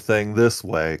his own thing this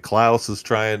way. Klaus is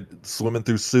swimming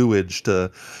through sewage to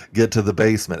get to the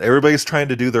basement. Everybody's trying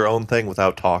to do their own thing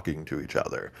without talking to each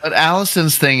other. But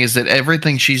Allison's thing is that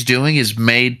everything she's doing is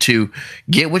made to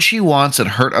get what she wants and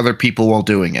hurt other people while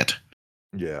doing it.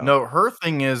 Yeah. No, her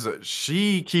thing is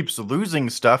she keeps losing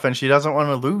stuff and she doesn't want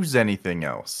to lose anything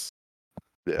else.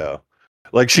 Yeah.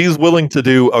 Like she's willing to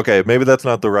do, okay, maybe that's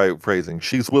not the right phrasing.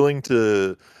 She's willing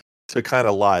to kind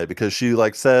of lie because she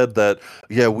like said that,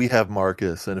 yeah, we have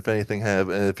Marcus, and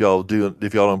if y'all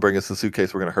don't bring us the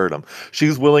suitcase, we're gonna hurt him.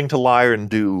 She's willing to lie and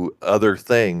do other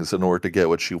things in order to get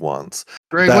what she wants.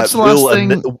 Greg, what's the last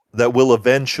thing? That will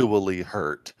eventually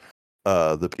hurt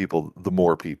the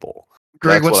more people.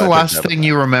 Greg, That's what's what the I think last happened thing there.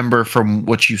 you remember from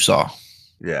what you saw?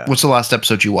 Yeah. What's the last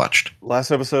episode you watched?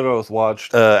 Last episode I was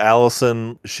watched,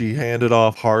 Allison, she handed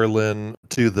off Harlan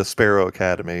to the Sparrow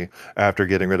Academy after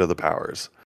getting rid of the powers.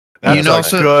 That's You know, a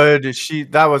also- good.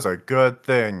 That was a good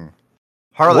thing.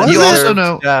 Harlan Was You it? also deserved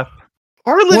know- death.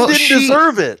 Harlan Well, didn't she-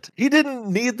 deserve it. He didn't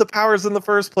need the powers in the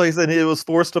first place, and it was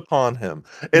forced upon him.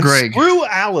 And Greg. screw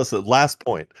Allison. Last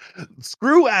point.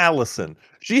 Screw Allison.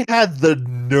 She had the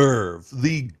nerve,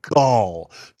 the gall,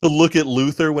 to look at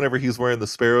Luther whenever he's wearing the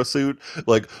Sparrow suit,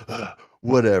 like,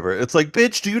 whatever. It's like,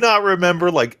 bitch, do you not remember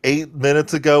like 8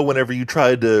 minutes ago whenever you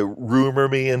tried to rumor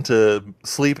me into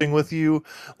sleeping with you?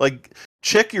 Like,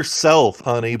 check yourself,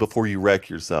 honey, before you wreck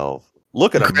yourself.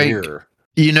 Look at a Greg. mirror.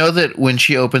 You know that when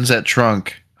she opens that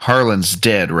trunk, Harlan's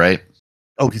dead, right?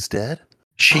 Oh, he's dead?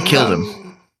 She killed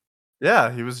him.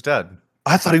 Yeah, he was dead.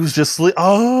 I thought he was just sleep.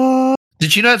 Oh,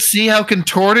 Did you not see how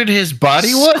contorted his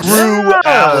body was? screw Yeah.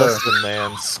 Allison,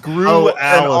 man. Screw And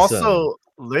Allison. also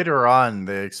later on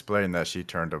they explained that she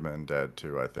turned him in dead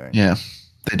too. I think. Yeah,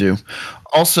 they do.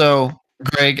 Also,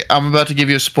 Greg, I'm about to give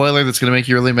you a spoiler that's going to make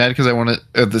you really mad because I want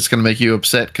to. That's going to make you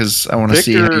upset because I want to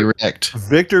see how Victor- you react.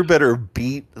 Victor better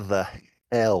beat the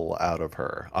hell out of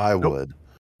her. I would.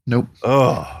 Nope.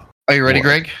 Oh, Are you ready, What?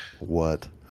 Greg? what?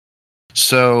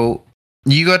 So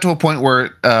you got to a point where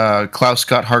Klaus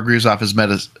got Hargreaves off his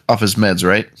meds,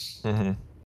 right? Mm-hmm.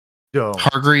 Yo,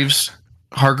 Hargreaves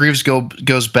Hargreaves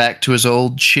goes back to his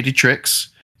old shitty tricks,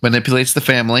 manipulates the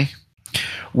family.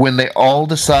 When they all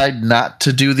decide not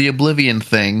to do the Oblivion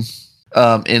thing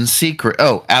in secret,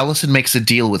 Allison makes a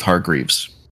deal with Hargreaves.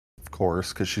 Of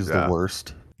course, because she's the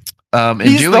worst. In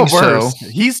doing so,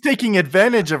 he's taking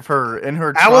advantage of her in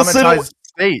her Allison- traumatized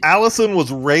state. Allison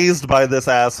was raised by this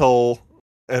asshole,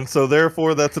 and so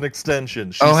therefore that's an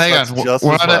extension. She hang on. sucks just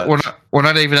We're as not, much. we're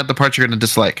not even at the part you're going to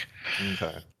dislike.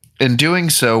 Okay. In doing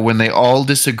so, when they all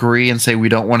disagree and say we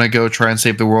don't want to go try and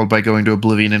save the world by going to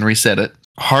Oblivion and reset it,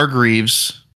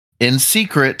 Hargreaves, in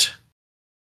secret,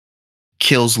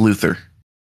 kills Luther.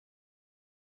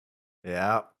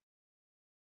 Yeah.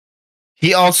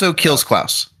 He also kills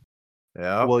Klaus.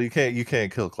 Yeah. Well, you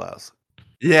can't kill Klaus.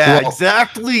 Yeah, Well-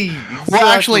 exactly. Well,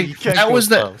 actually, You can't that kill was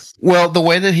the- Klaus. Well, the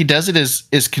way that he does it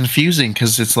is confusing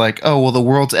because it's like, oh, well, the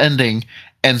world's ending.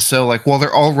 And so, like, while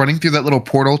they're all running through that little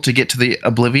portal to get to the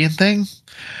Oblivion thing,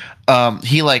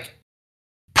 he, like,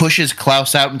 pushes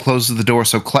Klaus out and closes the door.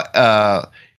 So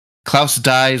Klaus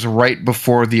dies right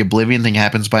before the Oblivion thing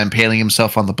happens by impaling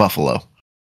himself on the buffalo.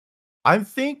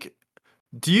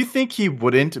 Do you think he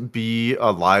wouldn't be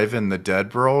alive in the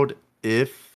dead world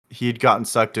if he'd gotten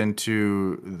sucked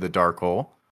into the dark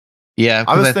hole? Yeah,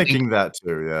 I 'cause was think thinking that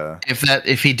too, yeah.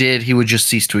 if he did, he would just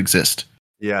cease to exist.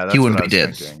 Yeah, that's He wouldn't what I be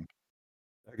was dead. thinking.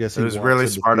 I guess It was really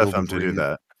smart of him to do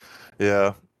that.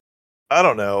 Yeah. I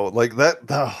don't know. Like that.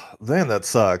 Man, that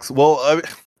sucks. Well, I mean,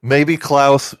 maybe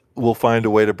Klaus will find a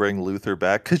way to bring Luther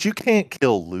back because you can't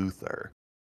kill Luther.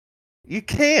 You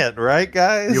can't, right,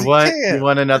 guys? You can't.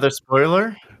 want another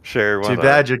spoiler? Sure. why Too not?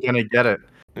 bad you're gonna get it.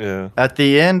 Yeah. At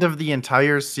the end of the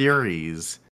entire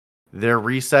series, they're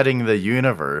resetting the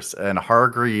universe, and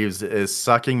Hargreaves is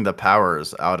sucking the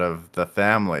powers out of the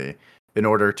family in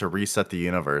order to reset the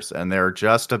universe. And they're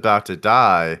just about to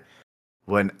die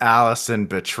when Allison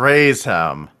betrays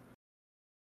him.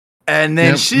 And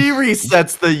then Yep. she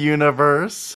resets the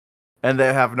universe, and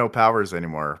they have no powers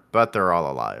anymore, but they're all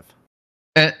alive.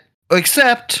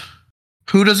 Except,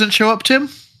 who doesn't show up, Tim?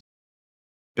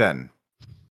 Ben.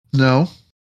 No.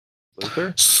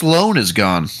 Luther? Sloane is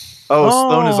gone. Oh,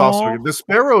 Sloane is Aw. also... The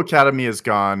Sparrow Academy is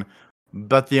gone,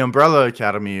 but the Umbrella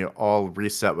Academy all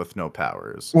reset with no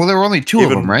powers. Well, there were only two of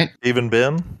them, right? Even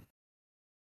Ben?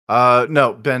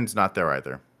 No, Ben's not there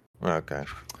either. Okay.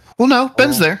 Well, no,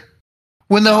 Ben's Oh. there.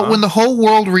 When the whole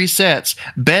world resets,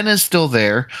 Ben is still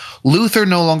there. Luther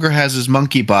no longer has his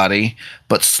monkey body,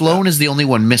 but Sloane is the only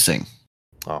one missing.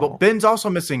 Oh. Well, Ben's also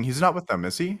missing. He's not with them,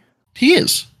 is he? He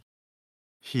is.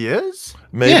 He is?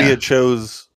 Maybe Yeah. it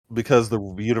chose because the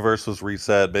universe was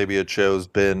reset. Maybe it chose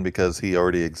Ben because he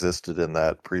already existed in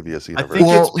that previous I universe. think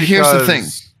Well, it's here's the thing.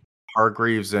 because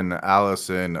Hargreaves and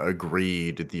Allison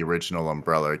agreed the original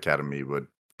Umbrella Academy would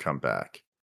come back.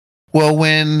 Well,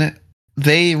 when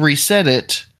they reset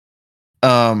it,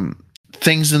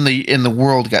 things in the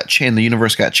world got changed. The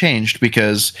universe got changed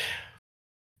because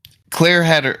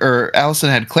Allison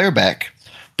had Claire back,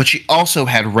 but she also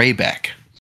had Ray back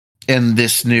in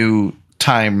this new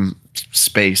time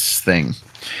space thing,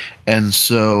 and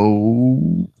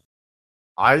so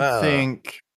I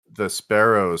think the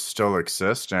Sparrows still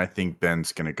exist, and I think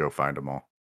Ben's going to go find them all.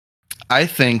 I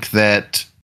think that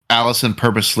Allison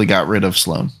purposely got rid of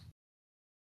Sloane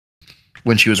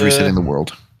when she was resetting the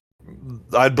world.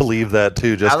 I'd believe that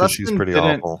too, just because she's Allison pretty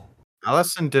didn't- awful.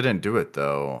 Allison didn't do it,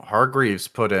 though. Hargreaves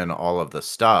put in all of the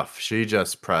stuff. She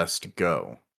just pressed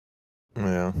go.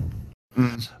 Yeah.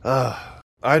 Mm.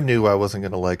 I knew I wasn't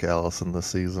gonna like Allison this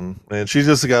season, and she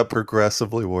just got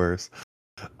progressively worse.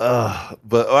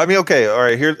 But I mean, okay, all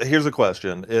right. Here's a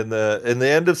question. In the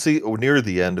end of near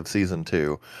the end of season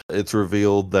 2, it's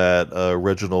revealed that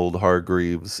Reginald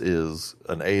Hargreaves is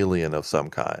an alien of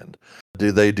some kind.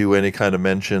 Do they do any kind of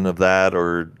mention of that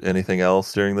or anything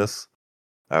else during this?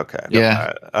 Okay.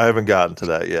 Yeah. I haven't gotten to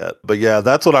that yet. But yeah,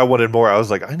 that's what I wanted more. I was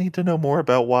like, I need to know more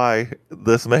about why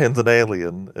this man's an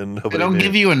alien. And They don't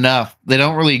give you enough. They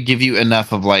don't really give you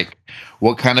enough of like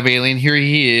what kind of alien here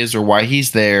he is or why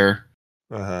he's there.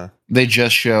 Uh-huh. They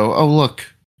just show, oh look,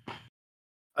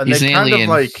 And He's they an kind alien.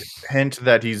 of like hint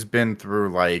that he's been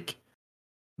through like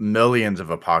millions of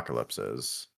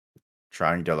apocalypses,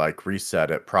 trying to like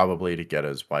reset it, probably to get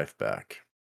his wife back.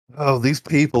 Oh, these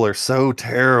people are so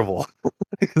terrible.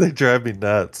 They drive me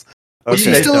nuts. is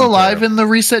he Okay. still alive in the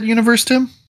reset universe,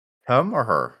 Tim? Him or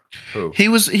her? Who? He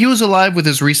was alive with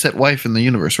his reset wife in the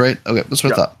universe, right? Okay, that's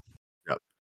what I Yeah. thought.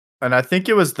 And I think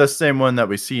it was the same one that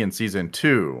we see in season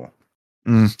 2.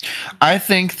 I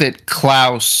think that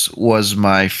Klaus was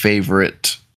my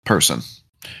favorite person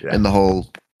Yeah. in the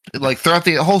whole Like throughout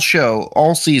the whole show,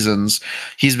 all seasons,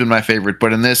 he's been my favorite.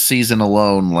 But in this season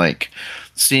alone, like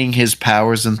seeing his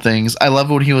powers and things, I love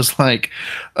when he was like,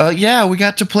 "Yeah, we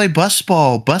got to play bus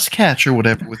catch or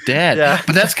whatever with Dad." Yeah.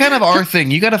 But that's kind of our thing.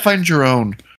 You got to find your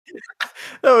own.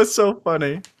 That was so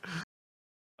funny.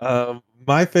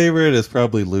 My favorite is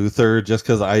probably Luther, just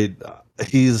because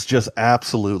he's just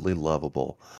absolutely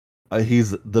lovable.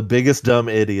 He's the biggest dumb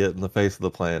idiot in the face of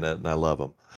the planet, and I love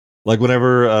him. Like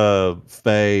whenever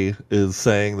Faye is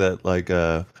saying that like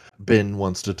Ben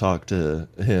wants to talk to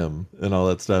him and all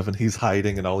that stuff, and he's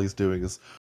hiding, and all he's doing is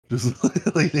just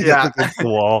leaning Yeah. up against the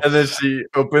wall. And then she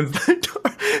opens the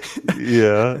door.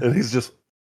 Yeah, and he's just.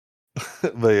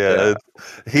 But yeah,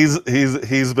 he's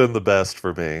been the best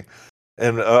for me,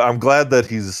 and I'm glad that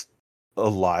he's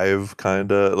alive,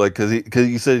 kind of like because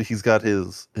you said he's got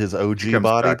his OG He comes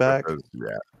body back. with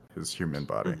his human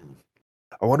body.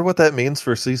 I wonder what that means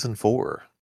for season 4.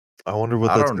 I wonder what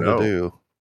I that's don't going to know. do.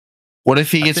 What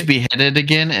if he I gets think- beheaded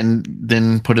again and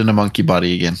then put in a monkey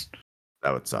body again?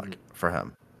 That would suck for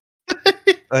him.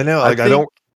 I know, I like I think- don't.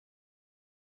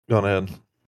 Go on ahead.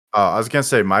 I was gonna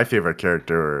say my favorite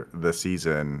character this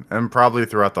season, and probably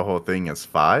throughout the whole thing, is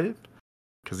 5,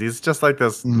 because he's just like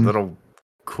this Mhm. little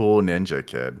cool ninja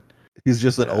kid. He's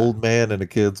just an Yeah. old man in a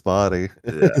kid's body.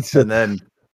 Yeah. It's just- And then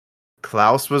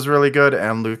Klaus was really good,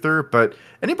 and Luther. But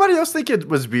anybody else think it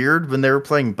was weird when they were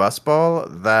playing bus ball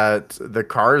that the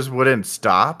cars wouldn't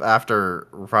stop after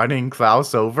running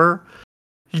Klaus over?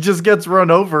 He just gets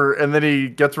run over, and then he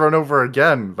gets run over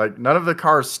again. Like none of the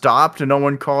cars stopped, and no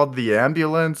one called the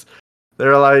ambulance.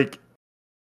 They're like,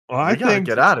 Well, "We I gotta think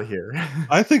get out of here."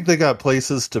 I think they got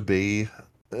places to be,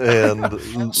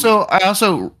 and So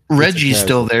Reggie's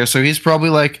still there, so he's probably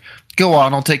like, "Go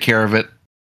on, I'll take care of it."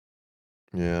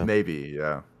 yeah. Maybe,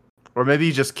 yeah. Or maybe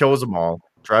he just kills them all,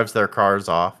 drives their cars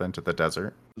off into the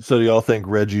desert. So do y'all think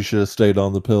Reggie should have stayed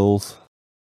on the pills?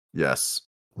 Yes,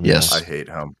 Yes. I hate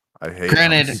him. I hate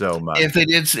Granted, him so much. If he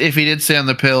did stay on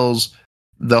the pills,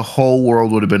 the whole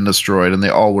world would have been destroyed and they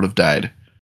all would have died.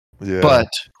 Yeah. But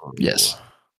yes.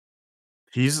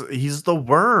 He's the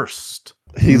worst.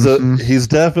 Mhm. He's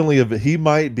definitely he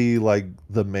might be like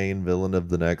the main villain of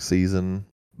the next season,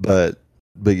 but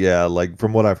yeah, like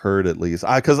from what I've heard at least,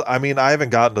 because I mean I haven't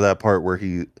gotten to that part where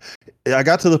I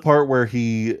got to the part where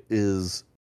he is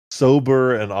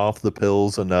sober and off the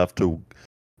pills enough to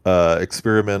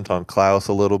experiment on Klaus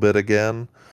a little bit again.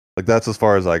 Like that's as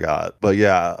far as I got. But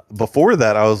yeah, before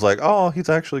that I was like, oh, he's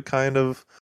actually kind of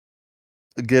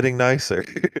getting nicer.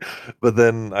 But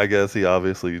then I guess he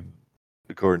obviously,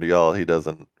 according to y'all, he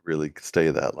doesn't really stay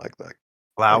that like that.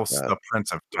 Klaus, that. the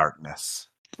Prince of Darkness.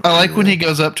 I like when he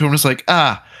goes up to him and is like,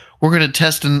 we're gonna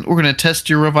test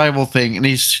your revival thing, and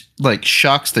he's like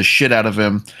shocks the shit out of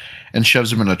him and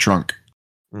shoves him in a trunk.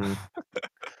 Mm.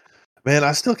 Man,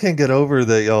 I still can't get over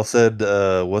that y'all said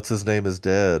what's his name is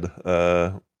dead.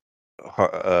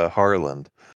 Harland.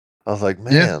 I was like,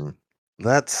 man,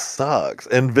 that sucks.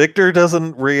 And Victor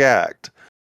doesn't react.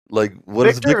 Like, what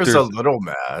is Victor Victor? is a little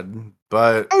mad,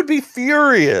 but I would be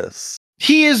furious.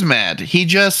 He is mad. He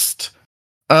just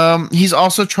he's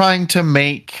also trying to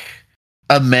make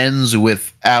amends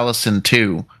with Allison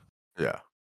too yeah.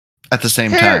 at the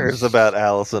same Cares time. about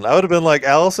Allison. I would have been like,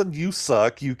 Allison, you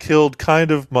suck. You killed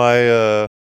kind of my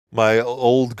my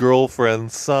old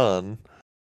girlfriend's son,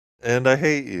 and I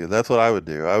hate you. That's what I would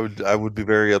do. I would be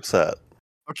very upset.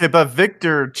 Okay, but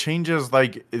Victor changes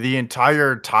like the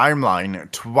entire timeline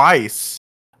twice.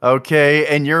 Okay,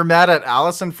 and you're mad at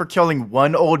Allison for killing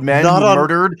one old man Not who on-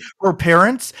 murdered her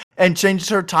parents and changed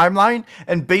her timeline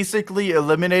and basically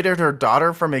eliminated her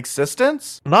daughter from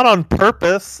existence? Not on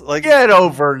purpose. Like Get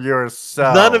over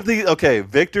yourself. none of the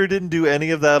Victor didn't do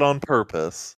any of that on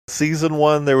purpose. Season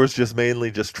 1, there was just mainly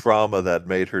just trauma that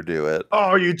made her do it.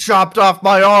 Oh, you chopped off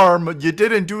my arm. You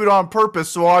didn't do it on purpose,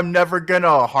 so I'm never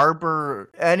gonna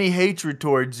harbor any hatred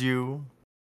towards you.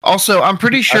 Also, I'm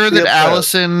pretty sure I'd be that upset.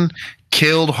 Allison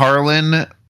killed Harlan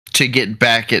to get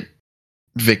back at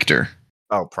Victor.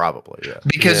 Oh, probably, yeah.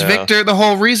 Because Yeah. Victor, the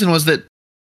whole reason was that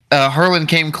Harlan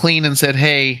came clean and said,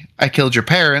 "Hey, I killed your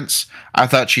parents. I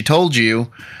thought she told you."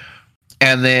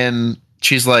 And then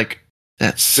she's like,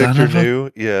 "That son Victor of a..."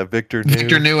 knew. Yeah, Victor knew.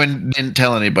 Victor knew and didn't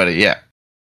tell anybody. Yeah.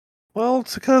 Well,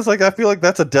 it's because like I feel like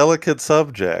that's a delicate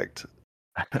subject.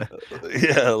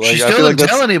 Yeah, like She I feel still like didn't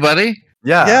tell anybody.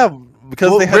 yeah, because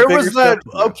Well, they had where bigger was that?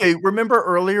 stuff to do. Okay, remember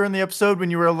earlier in the episode when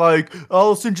you were like,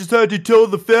 Allison just had to tell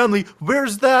the family?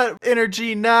 Where's that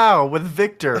energy now with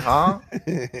Victor, huh?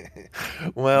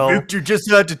 Well, Victor just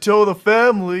had to tell the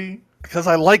family. because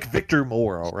I like Victor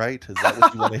more. All right, is that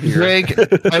what you want to hear? Greg,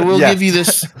 I will Yes. give you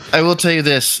this. I will tell you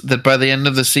this: that by the end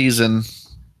of the season,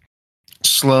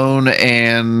 Sloane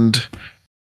and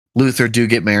Luther do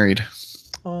get married.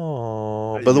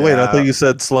 Oh, by the way, I thought you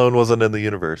said Sloane wasn't in the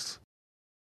universe.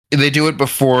 They do it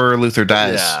before Luther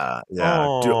dies.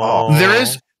 Yeah.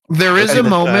 There is a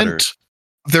moment.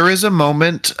 There is a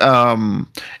moment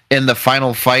in the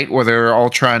final fight where they're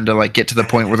all trying to like get to the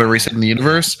point where they're resetting the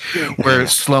universe, where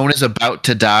Sloane is about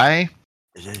to die,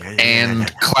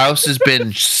 and Klaus has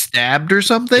been stabbed or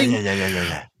something.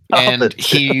 And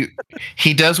he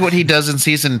does what he does in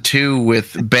season 2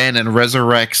 with Ben and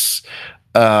resurrects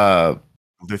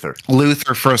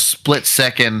Luther for a split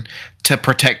second to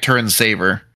protect her and save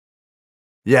her.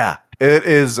 Yeah, it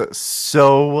is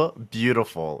so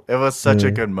beautiful. It was such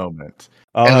a good moment.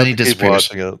 And then he disappears.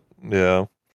 Watching it. Yeah.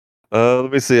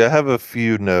 Let me see. I have a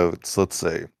few notes. Let's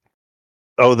see.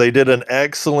 Oh, they did an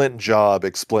excellent job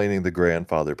explaining the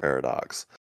grandfather paradox.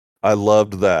 I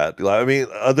loved that. I mean,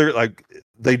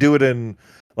 they do it in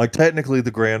technically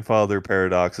the grandfather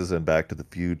paradox is in Back to the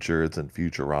Future. It's in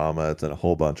Futurama. It's in a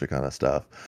whole bunch of kind of stuff.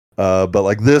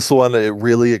 But this one, it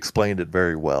really explained it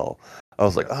very well. I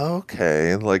was like, oh,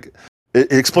 okay.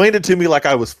 It explained it to me like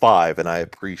I was 5, and I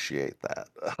appreciate that.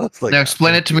 I was like, now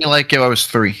explain it to me like I was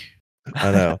 3.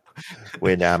 I know.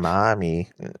 When I'm mommy.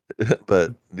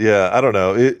 But yeah, I don't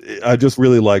know. I just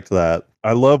really liked that.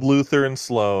 I love Luther and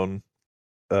Sloane.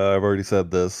 I've already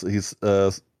said this. He's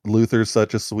Luther's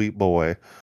such a sweet boy.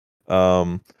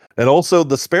 And also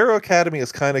the Sparrow Academy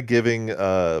is kind of giving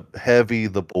heavy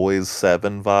The Boys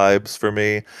 7 vibes for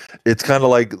me. It's kind of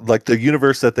like the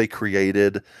universe that they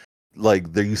created.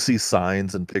 Like there you see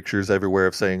signs and pictures everywhere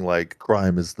of saying like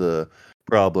crime is the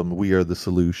problem, we are the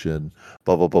solution,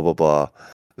 blah blah blah blah blah.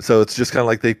 So it's just kind of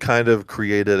like they kind of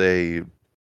created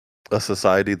a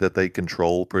society that they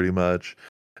control pretty much.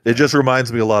 It just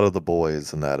reminds me a lot of The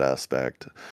Boys in that aspect.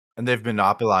 And they've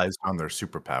monopolized on their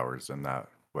superpowers in that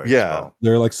way. Yeah,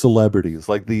 they're like celebrities.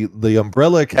 Like the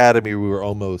Umbrella Academy, we were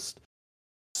almost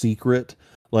secret.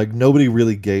 Like nobody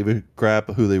really gave a crap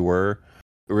who they were.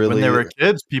 Really, when they were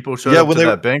kids, people showed up to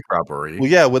that bank robbery. Well,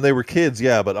 yeah, when they were kids,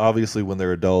 yeah, but obviously when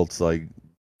they're adults, like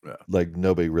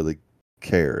nobody really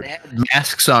cared. They had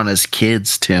masks on as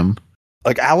kids, Tim.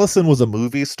 Like Allison was a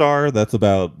movie star. That's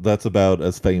about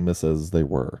as famous as they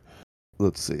were.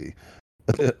 Let's see.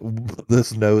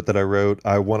 This note that I wrote: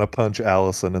 I want to punch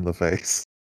Allison in the face.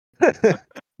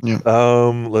 Yeah.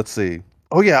 Let's see.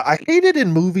 Oh yeah, I hate it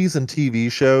in movies and TV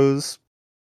shows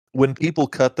when people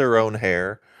cut their own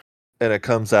hair and it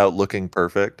comes out looking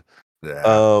perfect.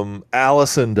 Yeah.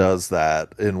 Allison does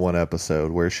that in one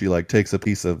episode where she like takes a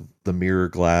piece of the mirror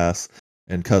glass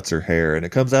and cuts her hair and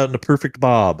it comes out in a perfect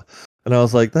bob. And I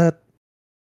was like, that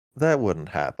wouldn't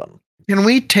happen. Can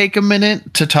we take a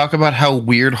minute to talk about how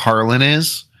weird Harlan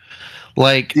is?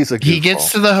 Like he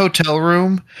gets to the hotel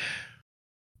room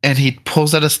and he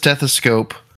pulls out a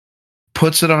stethoscope,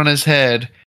 puts it on his head,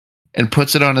 and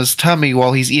puts it on his tummy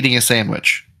while he's eating a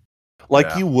sandwich. Like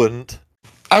you wouldn't.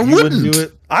 I wouldn't. Do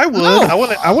it. I would. No.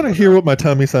 I want to hear what my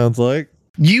tummy sounds like.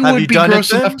 You would be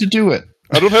gross enough to do it.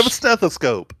 I don't have a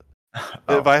stethoscope.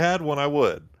 If I had one, I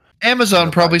would.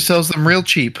 Amazon probably sells them real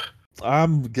cheap.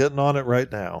 I'm getting on it right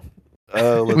now.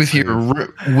 With your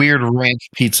weird ranch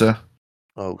pizza.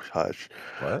 Oh, hush.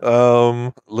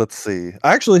 What? Let's see.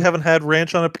 I actually haven't had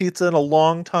ranch on a pizza in a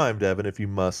long time, Devin, if you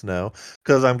must know,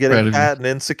 because I'm getting fat and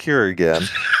insecure again,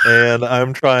 and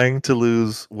I'm trying to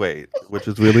lose weight, which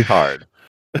is really hard.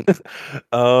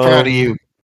 Proud of you.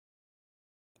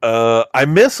 I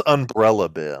miss Umbrella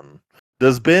Ben.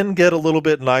 Does Ben get a little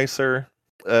bit nicer?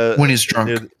 When he's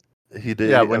drunk. He did.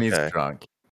 Yeah, when he's drunk.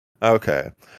 Okay.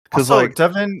 Because like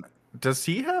Devin, does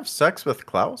he have sex with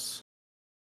Klaus?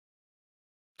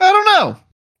 I don't know.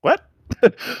 What?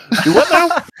 What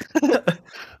now?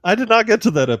 I did not get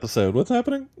to that episode. What's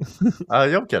happening?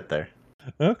 You'll get there.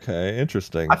 Okay,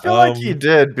 interesting. I feel like he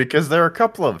did because there are a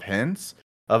couple of hints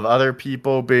of other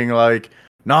people being like,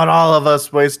 not all of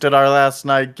us wasted our last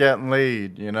night getting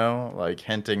laid, you know? Like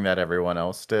hinting that everyone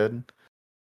else did.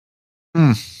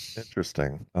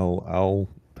 Interesting. I'll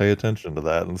pay attention to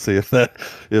that and see if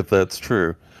that's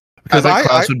true. Because I think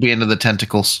Klaus would be into the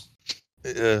tentacles.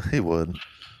 He would.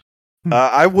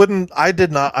 I wouldn't. I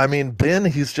did not. I mean, Ben,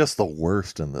 he's just the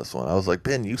worst in this one. I was like,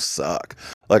 Ben, you suck.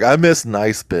 Like, I miss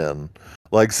nice Ben.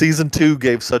 Like, season 2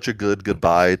 gave such a good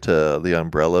goodbye to the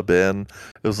Umbrella Ben.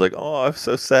 It was like, oh, I'm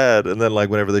so sad. And then, like,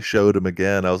 whenever they showed him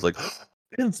again, I was like, oh,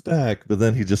 Ben's back. But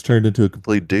then he just turned into a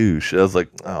complete douche. I was like,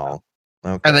 oh.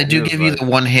 Okay. And they do give you the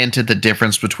one hint at the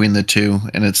difference between the two,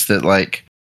 and it's that, like,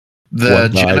 the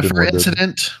Jennifer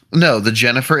incident. No, the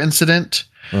Jennifer incident.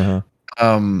 Uh-huh.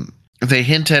 they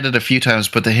hint at it a few times,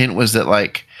 but the hint was that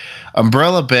like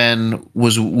Umbrella Ben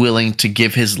was willing to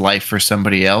give his life for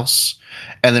somebody else,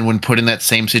 and then when put in that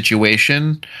same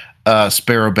situation,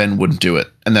 Sparrow Ben wouldn't do it,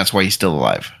 and that's why he's still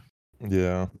alive.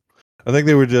 Yeah. I think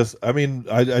they were just, I mean,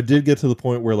 I did get to the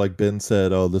point where like Ben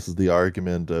said, oh, this is the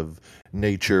argument of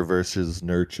nature versus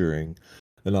nurturing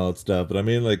and all that stuff. But I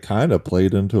mean, like kind of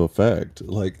played into effect.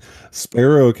 Like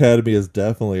Sparrow Academy is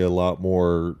definitely a lot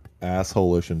more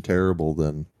assholish and terrible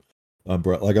than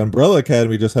Umbrella. Like Umbrella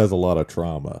Academy just has a lot of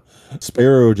trauma.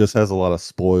 Sparrow just has a lot of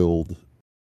spoiled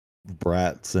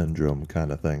brat syndrome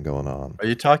kind of thing going on. Are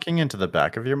you talking into the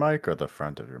back of your mic or the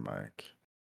front of your mic?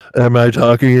 Am I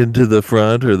talking into the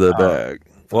front or the Oh, back?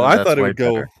 Well, I that's thought it way would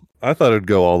go. better. I thought it'd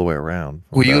go all the way around.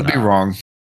 Well, you would be No. wrong.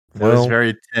 It was Well,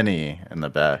 very tinny in the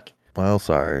back. well,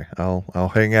 sorry.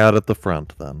 I'll hang out at the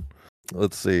front then.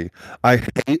 Let's see. I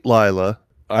hate Lila.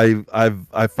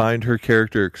 I find her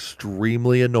character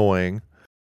extremely annoying,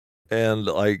 and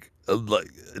like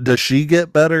does she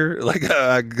get better? Like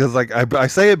because like I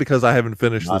say it because I haven't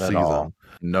finished Not the at season. all.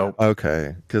 Nope.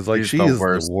 Okay, because like She's she the is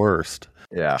worst. the worst.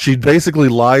 Yeah. She basically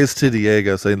lies to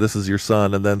Diego saying this is your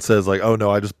son, and then says like, "Oh no,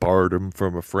 I just borrowed him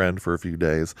from a friend for a few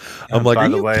days." I'm like, By "Are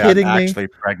the you way, kidding I'm me?" actually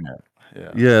pregnant.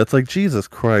 Yeah. Yeah, it's like Jesus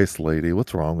Christ, lady,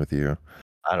 what's wrong with you?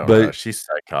 I don't But- know. She's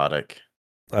psychotic.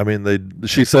 I mean,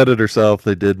 she said it herself.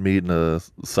 They did meet in a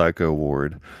psycho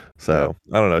ward, so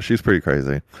I don't know. She's pretty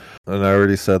crazy, and I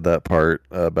already said that part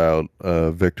about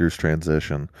Victor's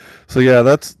transition. So yeah,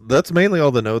 that's mainly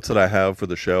all the notes that I have for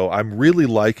the show. I'm really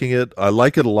liking it. I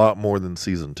like it a lot more than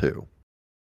season 2.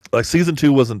 Like season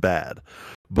 2 wasn't bad,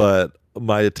 but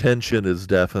my attention is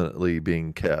definitely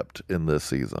being kept in this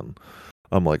season.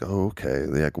 I'm like, oh, okay.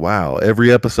 Like, wow.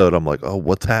 Every episode, I'm like, oh,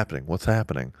 what's happening? What's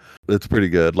happening? It's pretty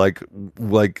good. Like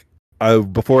I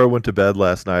before I went to bed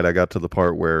last night, I got to the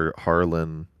part where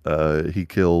Harlan he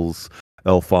kills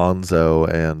Alfonso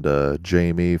and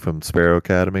Jamie from Sparrow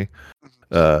Academy.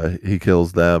 He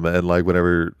kills them, and like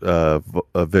whenever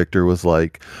Victor was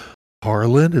like,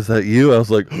 Harlan, is that you? I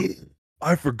was like,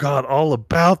 I forgot all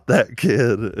about that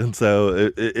kid, and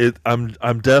so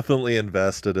I'm definitely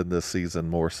invested in this season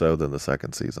more so than the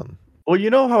second season. Well, you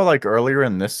know how like earlier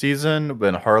in this season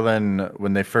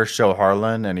when they first show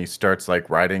Harlan and he starts like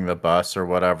riding the bus or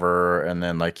whatever, and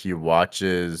then like he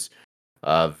watches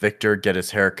Victor get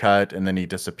his hair cut and then he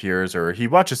disappears, or he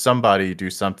watches somebody do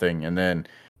something and then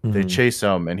they Mhm. chase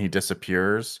him and he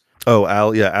disappears. Oh,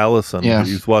 Allison. Yeah.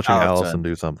 He's watching Allison. Allison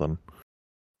do something.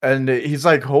 And he's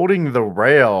like holding the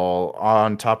rail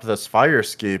on top of this fire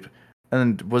escape.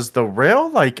 And was the rail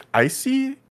like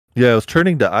icy? Yeah, it was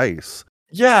turning to ice.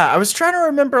 Yeah, I was trying to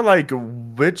remember like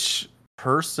which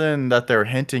person that they're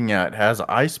hinting at has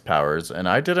ice powers, and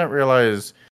I didn't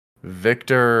realize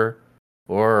Victor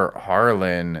or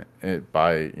Harlan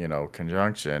by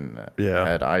conjunction Yeah.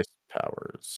 had ice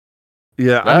powers.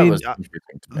 Yeah, That I mean was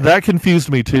confusing to me. that confused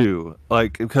me too.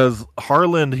 Like because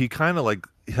Harlan, he kind of like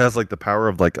has like the power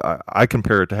of like I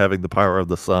compare it to having the power of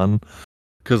the sun,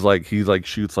 because like he like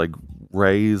shoots like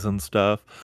rays and stuff,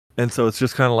 and so it's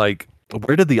just kind of like,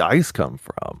 where did the ice come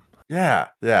from? Yeah.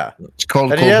 It's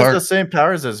called And he Cold has Heart. the same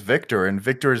powers as Victor, and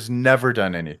Victor's never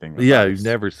done anything with Yeah, ice. you've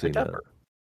never seen Like, it. ever.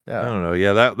 I Yeah. don't know.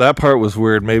 Yeah, that part was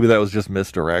weird. Maybe that was just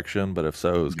misdirection, but if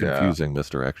so, it was Yeah. confusing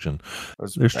misdirection. It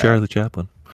was There's bad. Charlie Chaplin.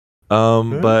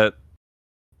 Yeah. But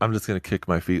I'm just gonna kick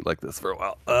my feet like this for a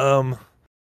while.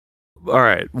 All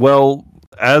right. Well,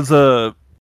 as a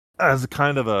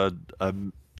kind of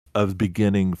a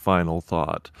beginning final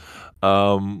thought,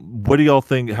 what do y'all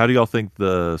think? How do y'all think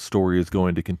the story is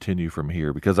going to continue from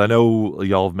here? Because I know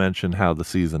y'all have mentioned how the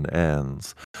season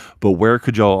ends, but where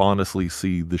could y'all honestly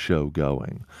see the show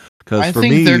going? Because I for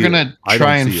think me, they're gonna I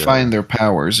try don't and see find their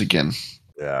powers again.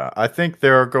 Yeah, I think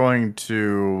they're going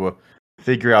to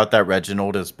figure out that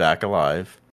Reginald is back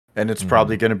alive, and it's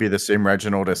probably going to be the same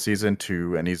Reginald as season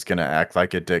 2, and he's going to act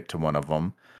like a dick to one of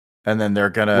them, and then they're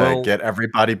going to Well- get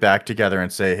everybody back together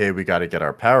and say, "Hey, we got to get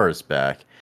our powers back."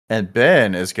 And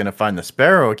Ben is going to find the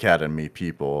Sparrow Academy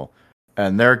people,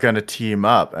 and they're going to team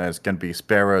up, and it's going to be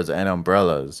Sparrows and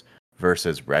Umbrellas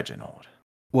versus Reginald.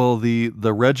 Well, the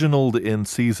Reginald in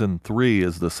season 3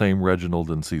 is the same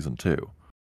Reginald in season 2.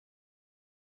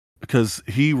 Because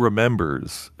he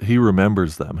remembers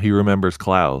them. He remembers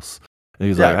Klaus. And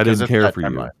he's like, I 'cause didn't it's care that for you.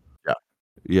 timeline. Yeah.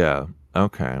 Yeah.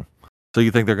 Okay. So you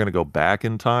think they're going to go back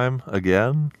in time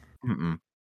again? Mm-mm.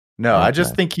 No, I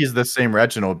just Okay. think he's the same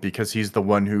Reginald because he's the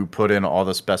one who put in all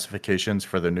the specifications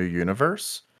for the new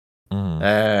universe. Mhm.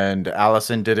 And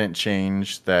Allison didn't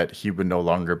change that he would no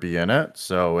longer be in it.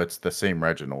 So it's the same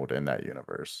Reginald in that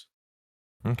universe.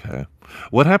 Okay.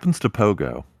 What happens to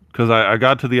Pogo? because I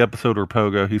got to the episode where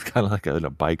Pogo, he's kind of like in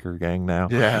a biker gang now.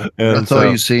 Yeah, And That's all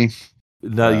you see.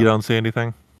 No, Yeah. you don't see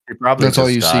anything? he probably That's all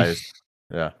just you see. dies.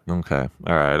 Yeah, Okay.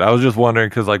 All right. I was just wondering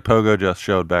because like Pogo just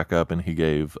showed back up and he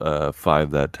gave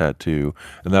 5 that tattoo,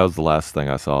 and that was the last thing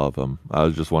I saw of him. I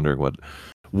was just wondering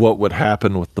what would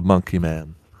happen with the Monkey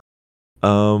Man.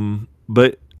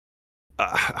 But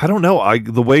I don't know.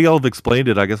 The way y'all have explained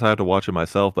it, I guess I have to watch it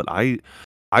myself. But I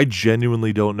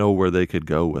genuinely don't know where they could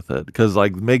go with it because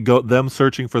like them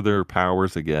searching for their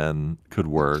powers again could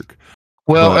work.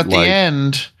 Well, But, at the like,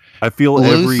 end, I feel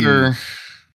Luther.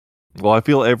 I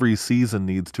feel every season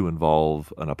needs to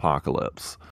involve an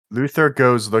apocalypse. Luther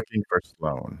goes looking for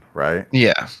Sloane, right?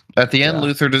 Yeah, at the end, Yeah.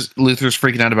 Luther's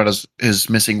freaking out about his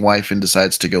missing wife and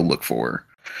decides to go look for her.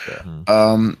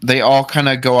 Yeah. They all kind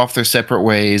of go off their separate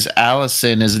ways.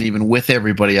 Allison isn't even with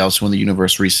everybody else when the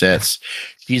universe resets.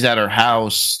 She's at her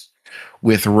house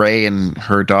with Ray and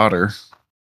her daughter.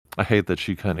 I hate that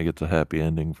she kind of gets a happy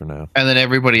ending for now. And then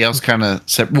everybody else kind of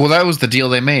well, that was the deal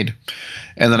they made.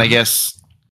 And then I guess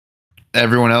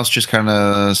everyone else just kind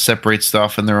of separates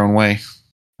stuff in their own way.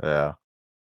 Yeah.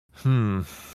 I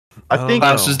think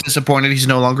Klaus is disappointed he's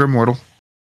no longer immortal.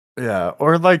 Yeah,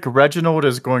 or like Reginald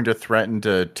is going to threaten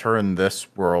to turn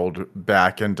this world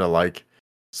back into like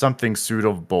something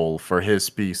suitable for his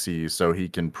species so he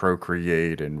can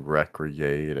procreate and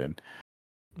recreate and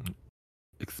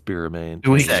experiment.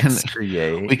 We can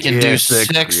create. we can do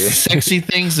sexy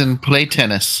things and play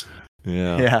tennis.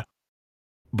 Yeah. Yeah.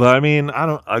 But I mean, I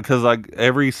don't because like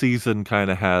every season kind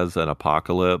of has an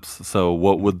apocalypse. So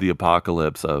what would the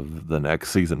apocalypse of the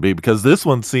next season be? Because this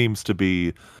one seems to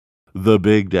be the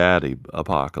Big Daddy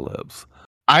apocalypse.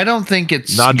 I don't think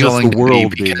it's not just going the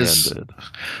world to be being because ended.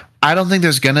 I don't think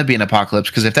there's going to be an apocalypse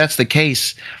because if that's the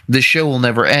case, the show will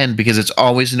never end because it's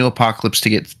always a new apocalypse to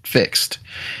get fixed.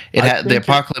 The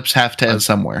apocalypse have to end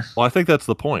somewhere. Well, I think that's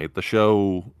the point. The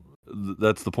show.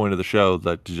 That's the point of the show,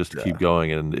 that to just keep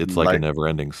going, and it's like a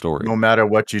never-ending story. No matter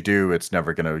what you do, it's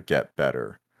never going to get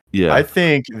better. Yeah, I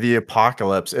think the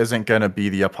apocalypse isn't going to be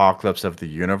the apocalypse of the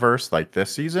universe like this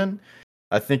season.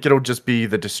 I think it'll just be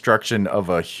the destruction of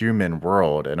a human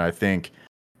world, and I think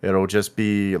it'll just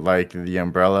be like the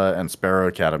Umbrella and Sparrow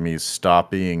Academies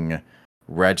stopping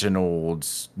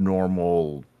Reginald's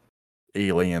normal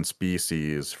alien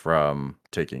species from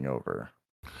taking over.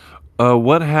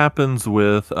 What happens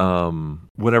with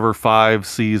whenever 5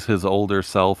 sees his older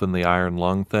self in the Iron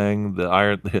Lung thing?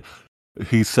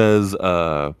 He says,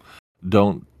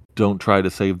 "Don't try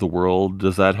to save the world."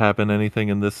 Does that happen anything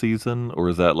in this season, or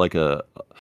is that like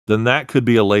then that could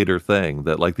be a later thing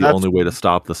that like the only way to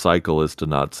stop the cycle is to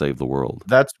not save the world.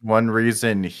 That's one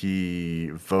reason he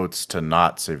votes to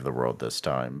not save the world this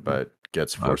time, but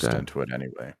gets forced into it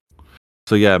anyway.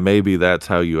 So yeah, maybe that's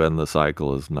how you end the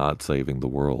cycle, is not saving the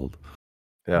world.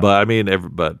 Yeah. But I mean,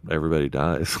 everybody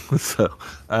dies. So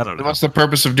I don't know. What's the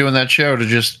purpose of doing that show? To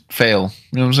just fail?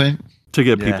 You know what I'm saying? To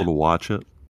get people to watch it.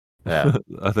 Yeah.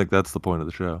 I think that's the point of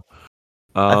the show.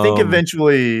 I think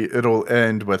eventually it'll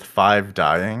end with 5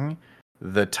 dying,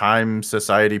 the Time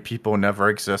Society people never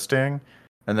existing,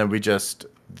 and then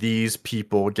these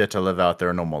people get to live out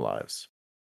their normal lives.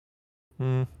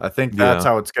 I think that's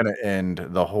how it's going to end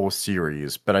the whole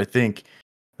series. But I think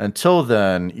until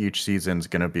then, each season's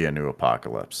going to be a new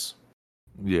apocalypse.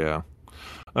 Yeah,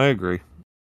 I agree.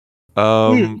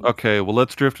 Okay, well,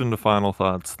 let's drift into final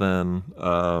thoughts then.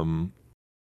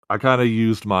 I kind of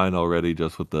used mine already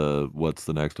just with what's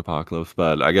the next apocalypse,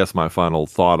 but I guess my final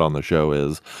thought on the show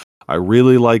is I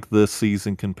really like this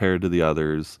season compared to the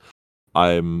others.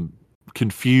 I'm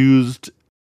confused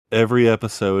every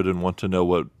episode and want to know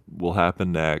what will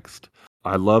happen next.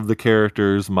 I love the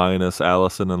characters minus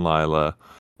Allison and Lila.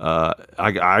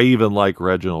 I even like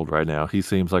Reginald right now. He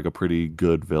seems like a pretty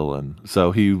good villain.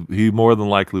 So he more than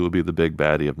likely will be the big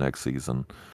baddie of next season.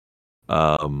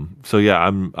 So yeah,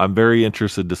 I'm very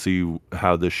interested to see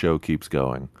how this show keeps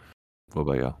going. What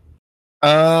about you?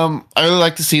 I really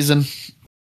like the season.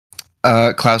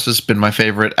 Klaus has been my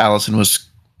favorite. Allison was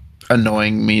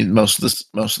annoying me most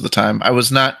of the time. I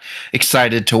was not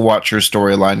excited to watch her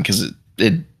storyline because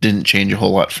it didn't change a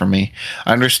whole lot for me.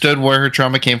 I understood where her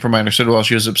trauma came from. I understood why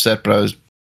she was upset, but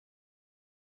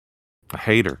I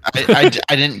hate her. I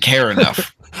didn't care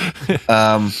enough.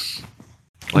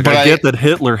 Like I get that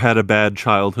Hitler had a bad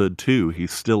childhood too.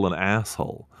 He's still an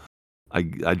asshole.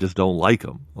 I just don't like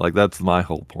him. Like that's my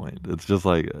whole point. It's just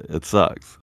like it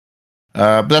sucks.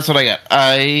 But that's what I got.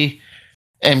 I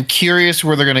am curious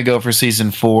where they're going to go for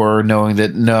season 4, knowing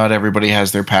that not everybody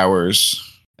has their powers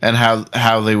and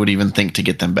how they would even think to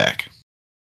get them back.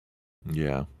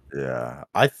 Yeah. Yeah,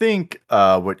 I think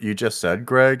what you just said,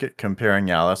 Greg, comparing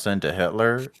Allison to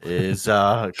Hitler is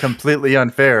completely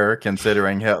unfair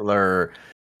considering Hitler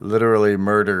literally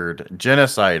murdered,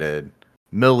 genocided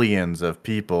millions of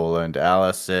people, and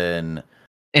Allison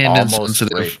And almost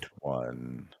insensitive. raped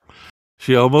one.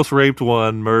 She almost raped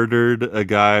one, murdered a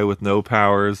guy with no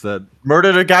powers that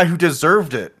Murdered a guy who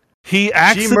deserved it. he She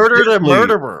accidentally murdered a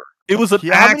murderer. It was an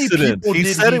How many accident. people He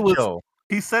did said he it was. kill?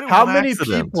 He said it was How an many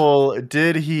accident. people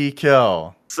did he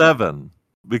kill? 7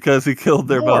 because he killed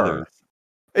their More. mothers.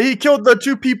 He killed the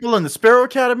 2 people in the Sparrow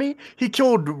Academy. He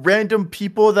killed random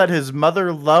people that his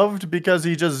mother loved because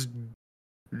he just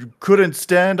couldn't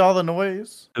stand all the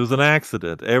noise. It was an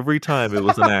accident. Every time it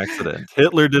was an accident.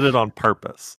 Hitler did it on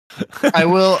purpose. I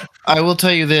will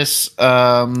tell you this.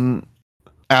 Allison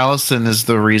is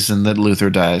the reason that Luther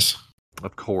dies.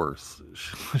 Of course.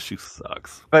 She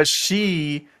sucks. But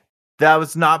that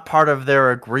was not part of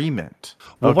their agreement.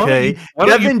 Well, Okay? why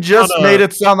don't you Kevin put just on made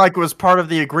it sound like it was part of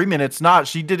the agreement. It's not.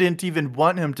 She didn't even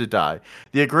want him to die.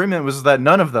 The agreement was that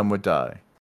none of them would die.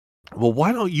 Well,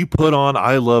 why don't you put on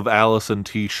I Love Allison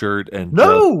t-shirt and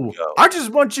No! just go? I just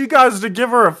want you guys to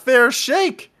give her a fair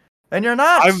shake. And you're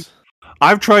not.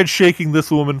 I've tried shaking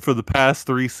this woman for the past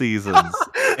 3 seasons,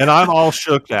 and I'm all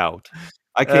shook out.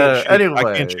 I can't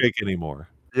I can't shake anymore.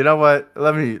 You know what?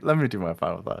 Let me do my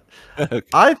final thought. Okay.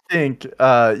 I think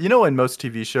in most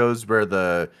TV shows where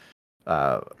the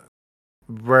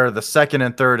second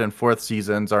and third and fourth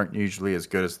seasons aren't usually as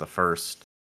good as the first.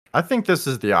 I think this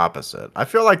is the opposite. I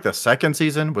feel like the second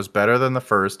season was better than the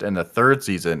first, and the third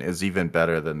season is even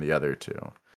better than the other 2.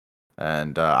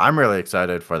 And I'm really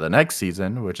excited for the next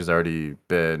season, which has already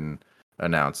been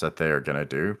announced that they are going to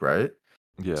do, right?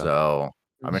 Yeah. So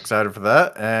I'm excited for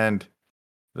that, and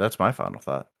that's my final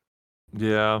thought.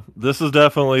 Yeah, this is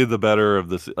definitely the better of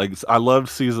this. Like, I loved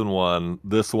season 1.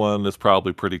 This one is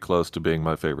probably pretty close to being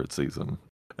my favorite season.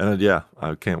 And yeah,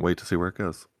 I can't wait to see where it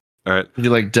goes. All right. You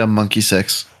like dumb monkey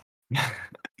sex?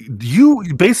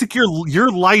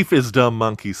 Your life is dumb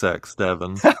monkey sex,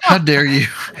 Devin. How dare you?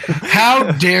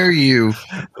 How dare you?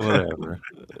 Whatever.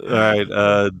 All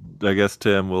right. I guess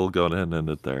Tim will go ahead and end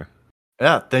it there.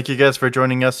 Yeah, thank you guys for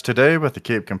joining us today with the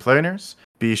Cape Complainers.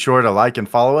 Be sure to like and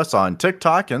follow us on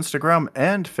TikTok, Instagram,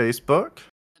 and Facebook.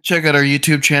 Check out our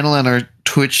YouTube channel and our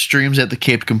Twitch streams at the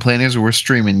Cape Complainers, where we're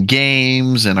streaming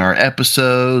games and our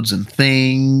episodes and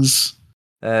things.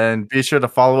 And be sure to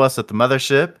follow us at the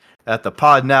Mothership, at the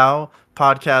Pod Now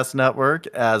Podcast Network,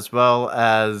 as well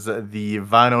as the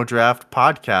Vinyl Draft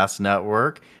Podcast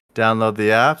Network. Download the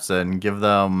apps and give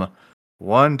them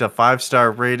 1 to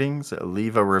 5-star ratings.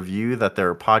 Leave a review that there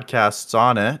are podcasts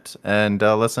on it, and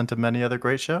listen to many other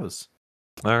great shows.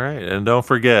 All right. And don't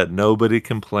forget, nobody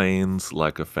complains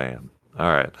like a fan.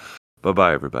 All right.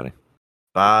 Bye-bye, everybody.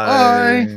 Bye. Bye.